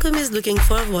Radio Sangam is looking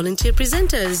for volunteer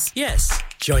presenters yes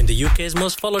join the UK's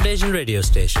most followed Asian radio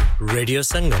station Radio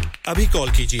Sangam अभी कॉल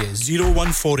कीजिए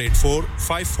 01484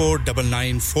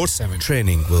 549947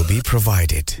 training will be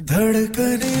provided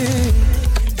धड़कने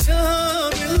जहां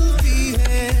मिलती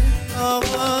है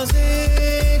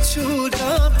आवाजें छू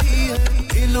जाती है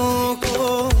दिलों को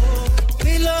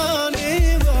मिलाने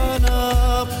वाला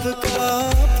आपका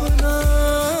अपना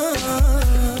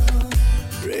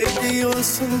रेडियो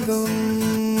संगम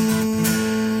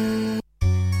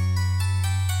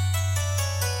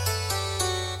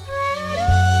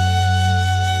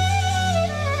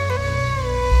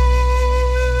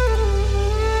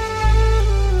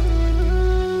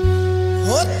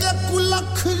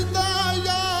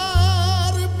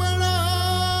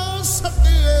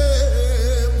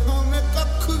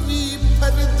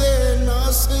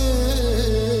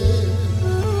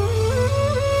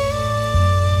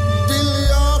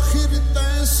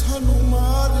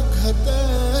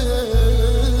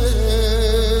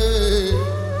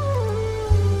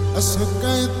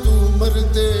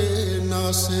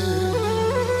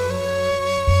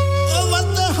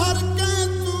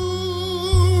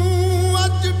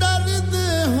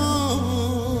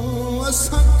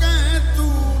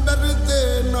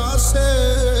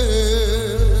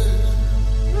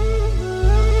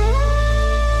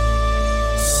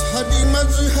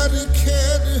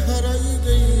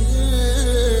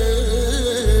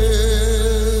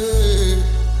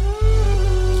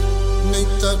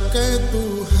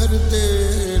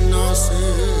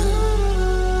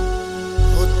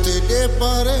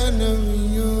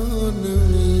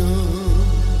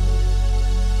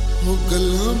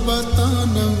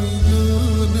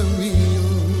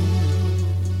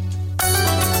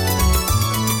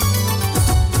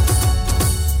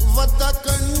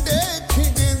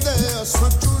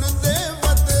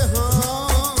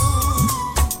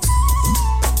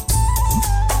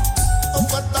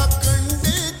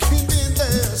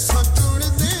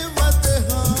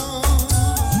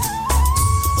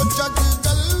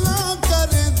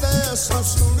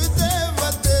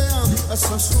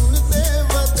सुनते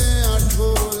वदे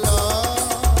ढोला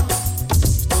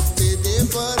तेरे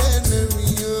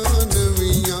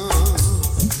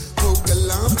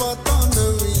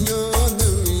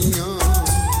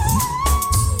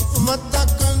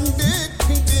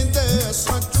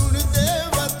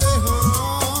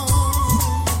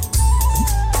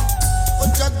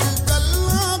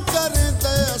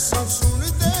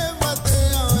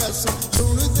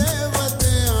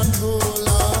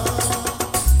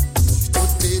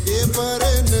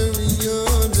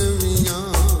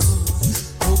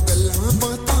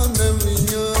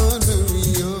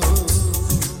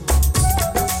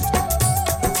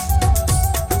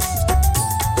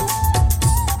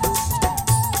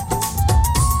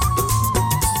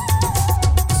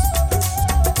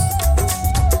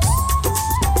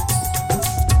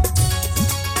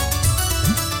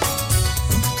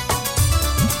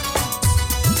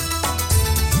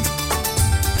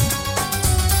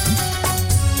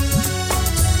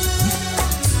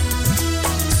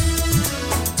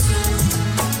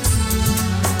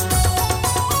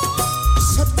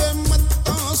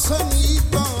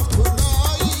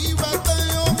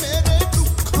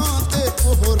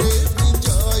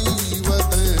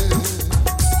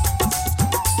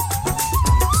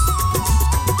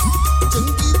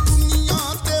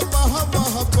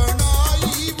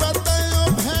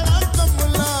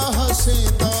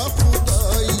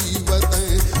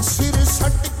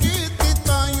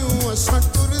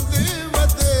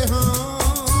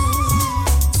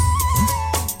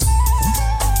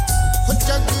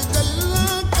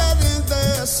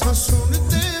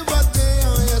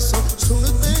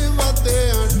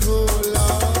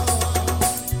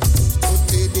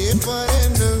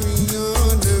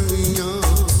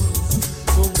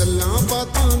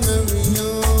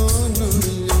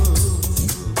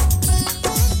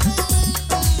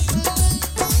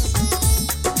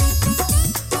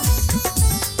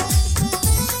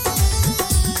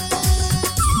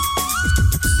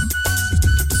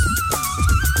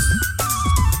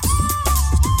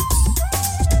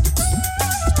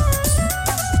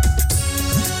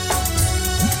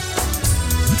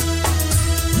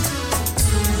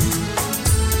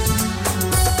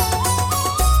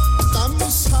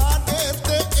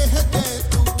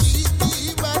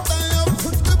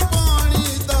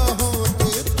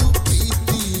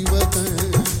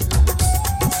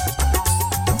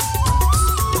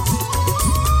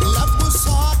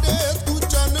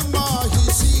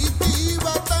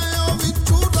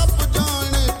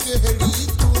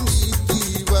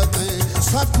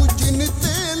असा कुछ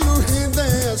निते लुढ़दे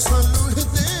असा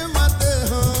लुढ़दे मत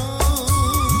हां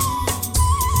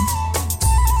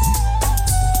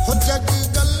हो जग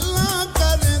गल्ला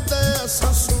करदे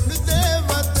असा सुनदे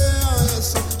वत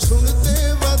असा सुनदे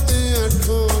वत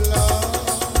ढोला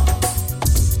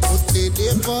ओ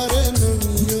तेरे बारे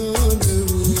नवियां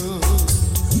नवियां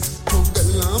हो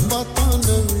गल्ला बातां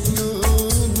नवियां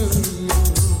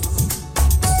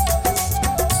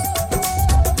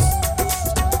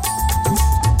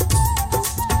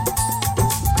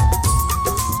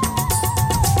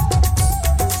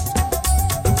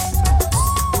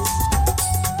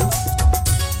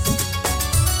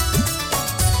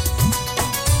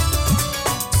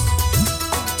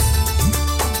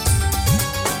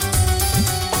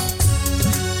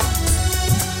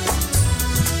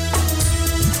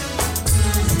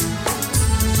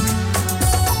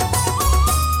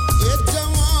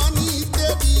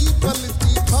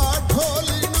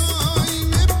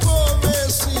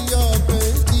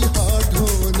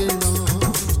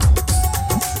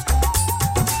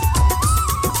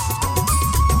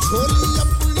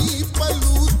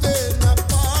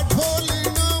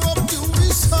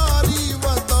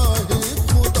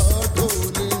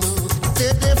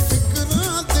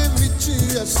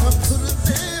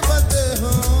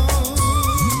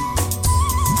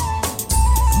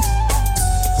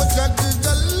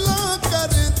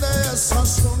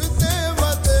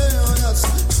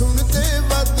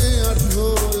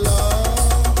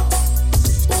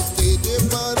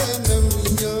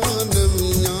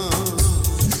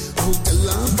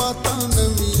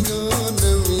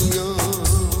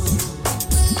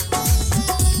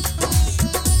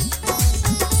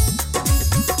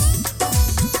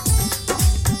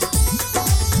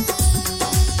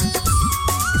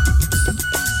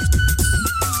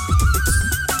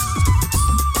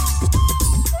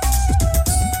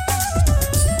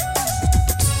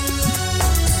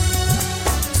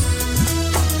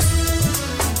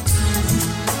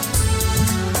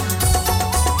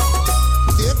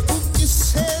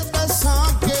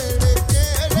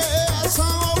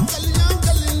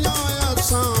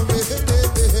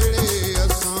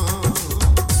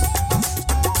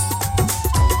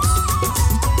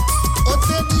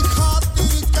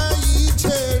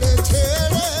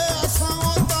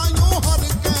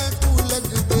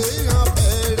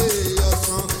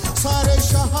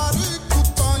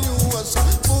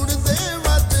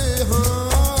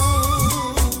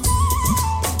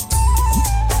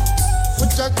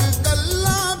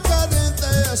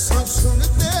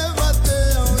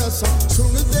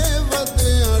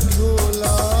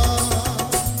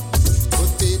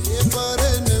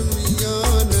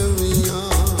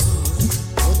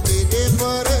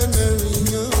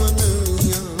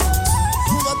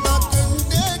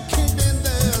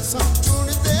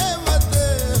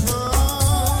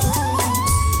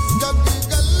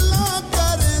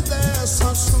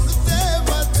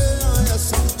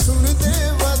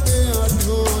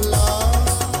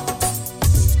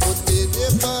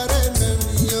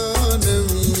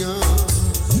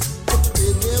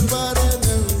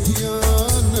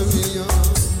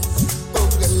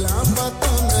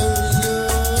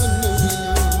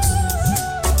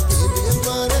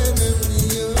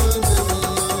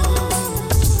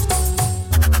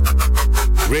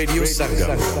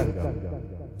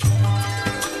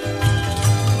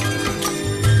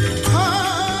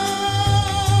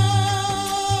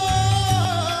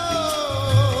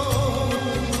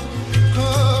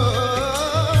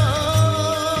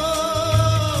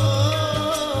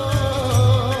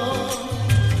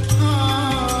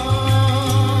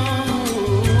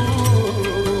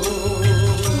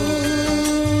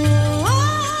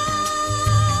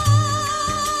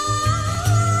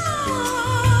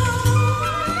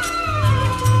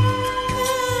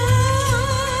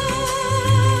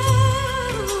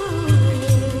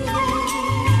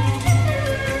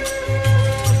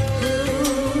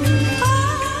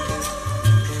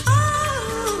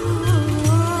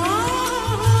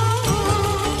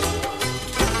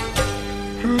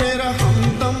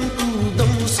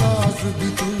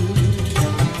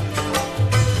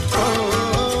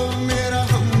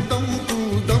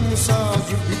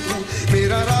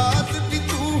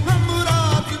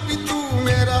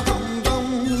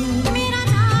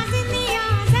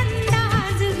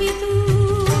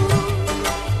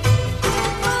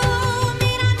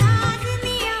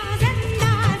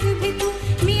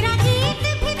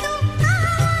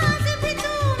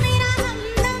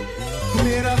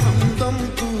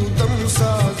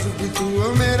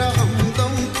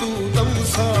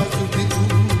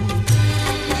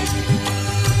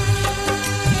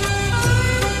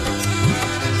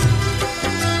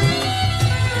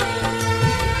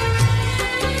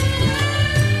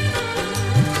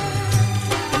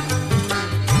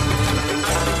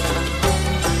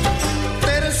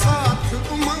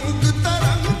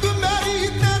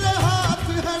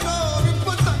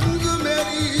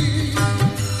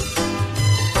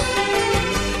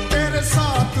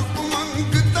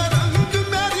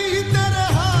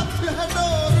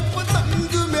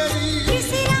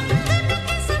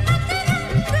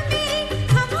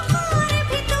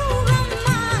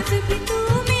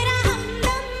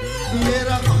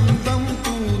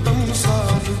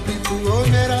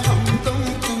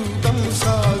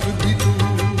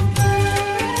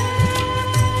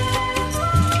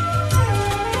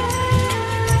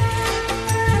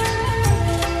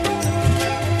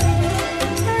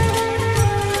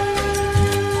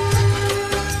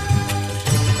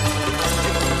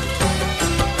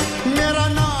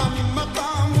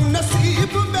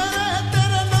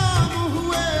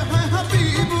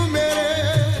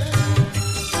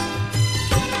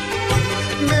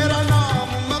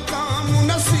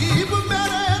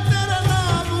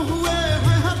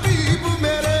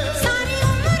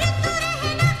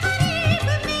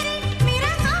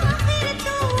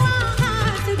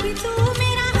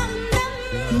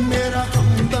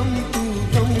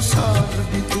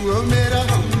ओ मेरा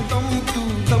हमदम तू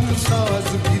दम साज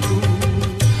भी तू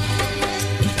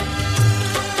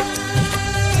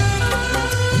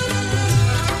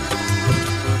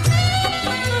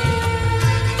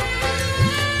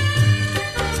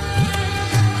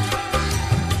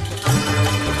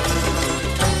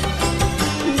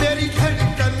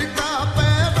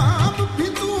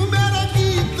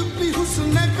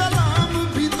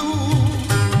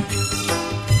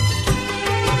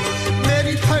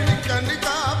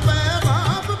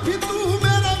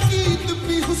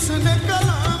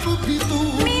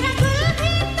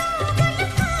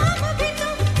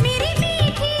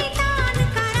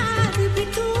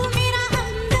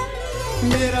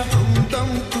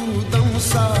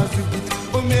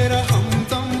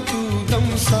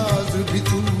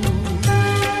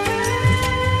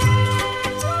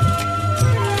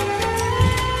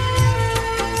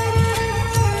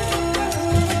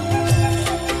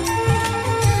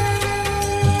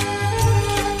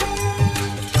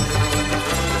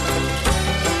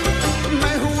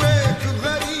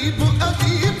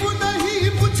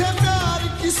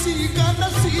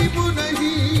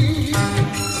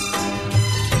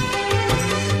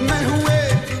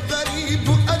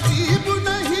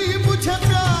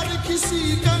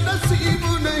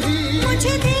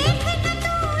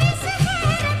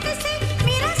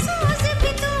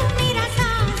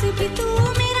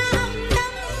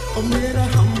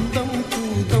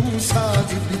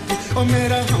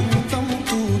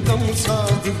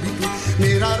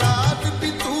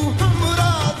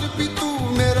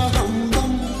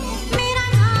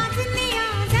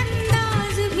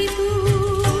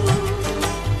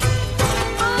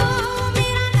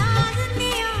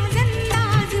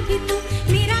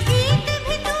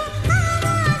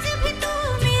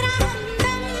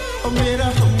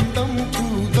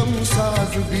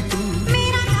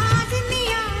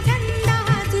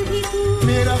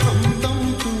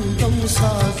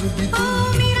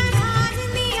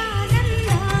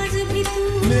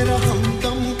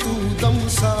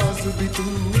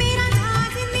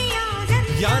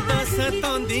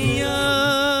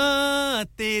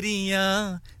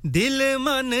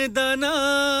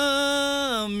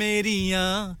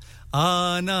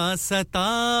सता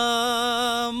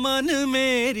मन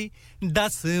मेरी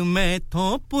दस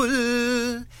मैथों पुल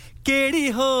केड़ी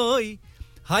होई.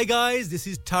 Hi guys, this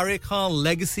is Tariq Khan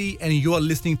Legacy and you are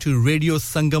listening to Radio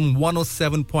Sangam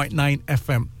 107.9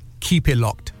 FM. Keep it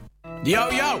locked. Yo,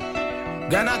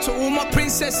 going out to all my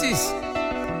princesses.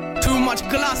 Too much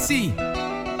glassy.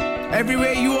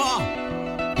 Everywhere you are.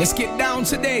 Let's get down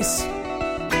to this.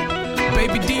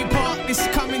 Baby D Park, this is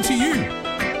coming to you.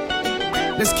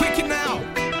 Let's kick it now.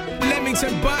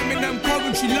 Leamington, Birmingham,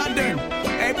 Coventry, London,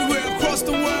 everywhere across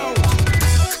the world.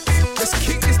 Let's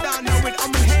kick this down now with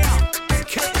I'm here.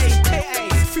 K.A.K.A.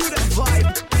 Feel that vibe.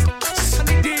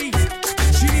 Sunny D,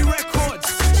 G Records.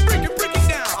 Break it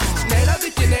down. Nena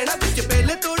vich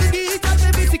pehle tod di jape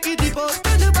whisky di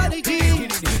bottle bari gi.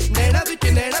 Nena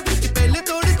vich pehle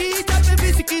tod di jape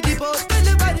whisky di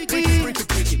bottle bari gi.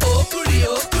 Oh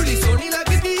kudi soni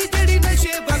lagdi jedi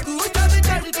nashe vagu jabe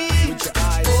chaddi.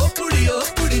 Oh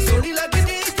kudi soni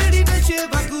lagdi jedi nashe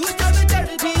vagu jabe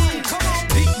chaddi.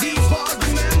 Big Bob,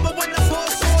 remember when I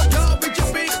first saw you with your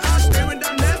big eyes staring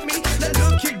down at me? That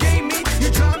look you gave me, you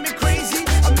drive me crazy.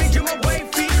 I made you my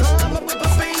wifey, come up with a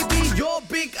baby. Your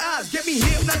big eyes get me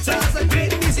hypnotized. I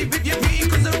get dizzy with your beat,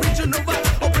 'cause original vibe.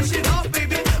 Oh, push it off,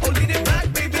 baby. Oh, lead it back,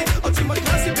 baby. Oh, to my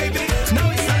classic, baby. Now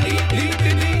it's sunny, lead.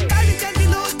 Daddy, daddy,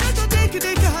 look, to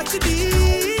dekh hats di.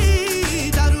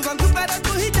 Daru vangu pera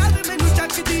tu hi jaad mainu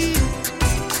chakdi.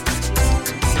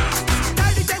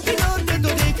 Daddy, daddy, look,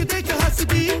 to dekh hats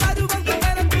di. Daru vangu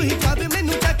pera tu hi jaad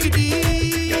mainu chakdi.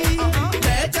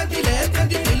 Le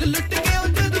jandi dil lut ke o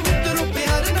jad mitro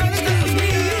pyar naal gadi.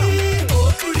 Oh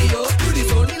kudi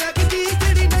soni lagdi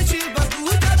jedi nashe vagu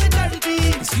jaad chaddi.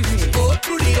 Oh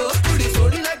kudi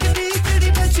soni lagdi jedi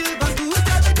nashe vagu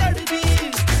jaad chaddi.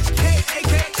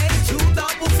 K.A.K.A.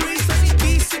 233 Sunny D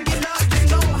singing out, you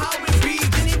know how it be.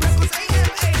 Jenny Records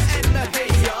A.M.A.N. Hey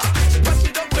y'all, rush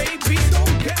it up baby,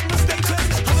 don't get mistaken.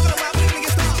 I'm gonna rap till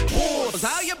it stop. Pause.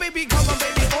 How your baby come on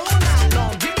baby all night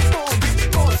long. Give me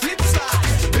more, slip slide.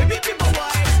 Baby be my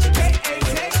wife.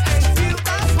 K.A.K.A. feel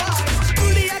that vibe.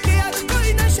 Kudiya ke yaar koi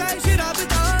nasha hai sharab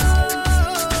da.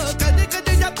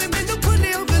 Kade jape mainu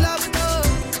khule o gulab da.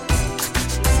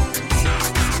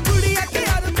 Kudiya ke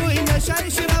yaar koi nasha hai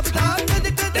sharab da.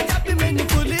 Kade jape mainu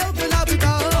khule o gulab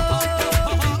da.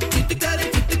 Chit kare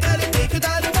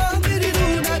dekhda raha meri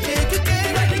ruh na dekh ke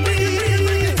rajni.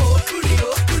 Oh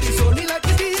kudi soni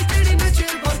lagdi jedi nashe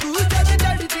vagu jaad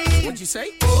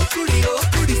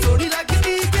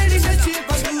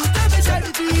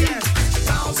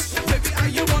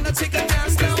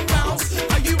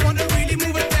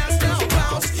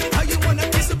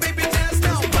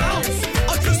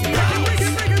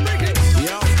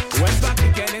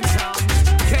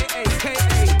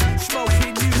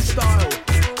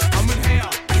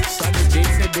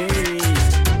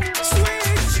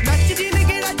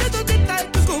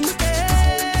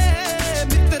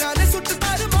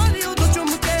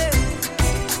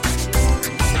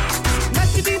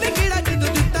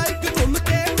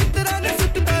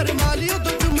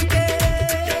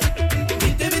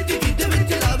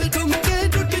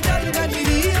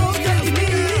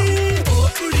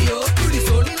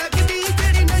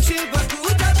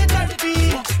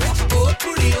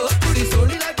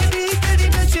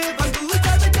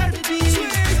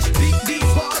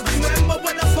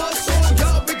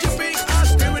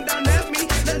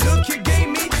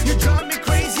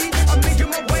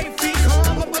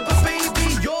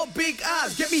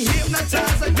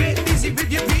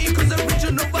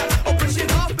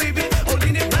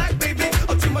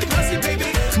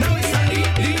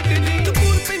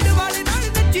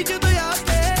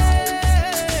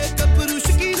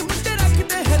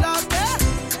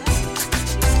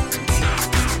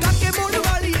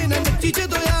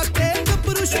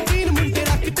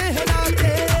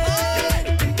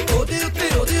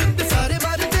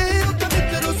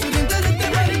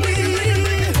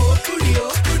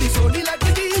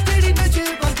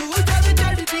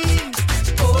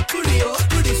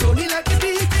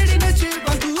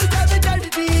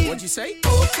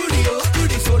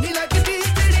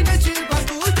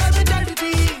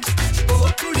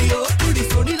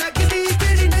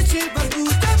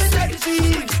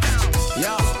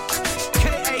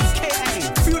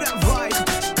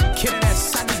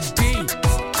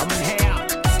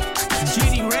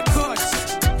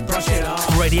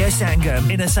Sangam,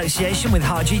 in association with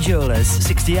Haji Jewellers,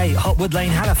 68 Hotwood Lane,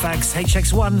 Halifax,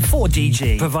 HX1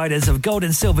 4DG. Providers of gold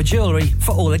and silver jewellery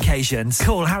for all occasions.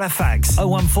 Call Halifax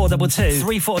 01422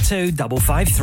 342 553.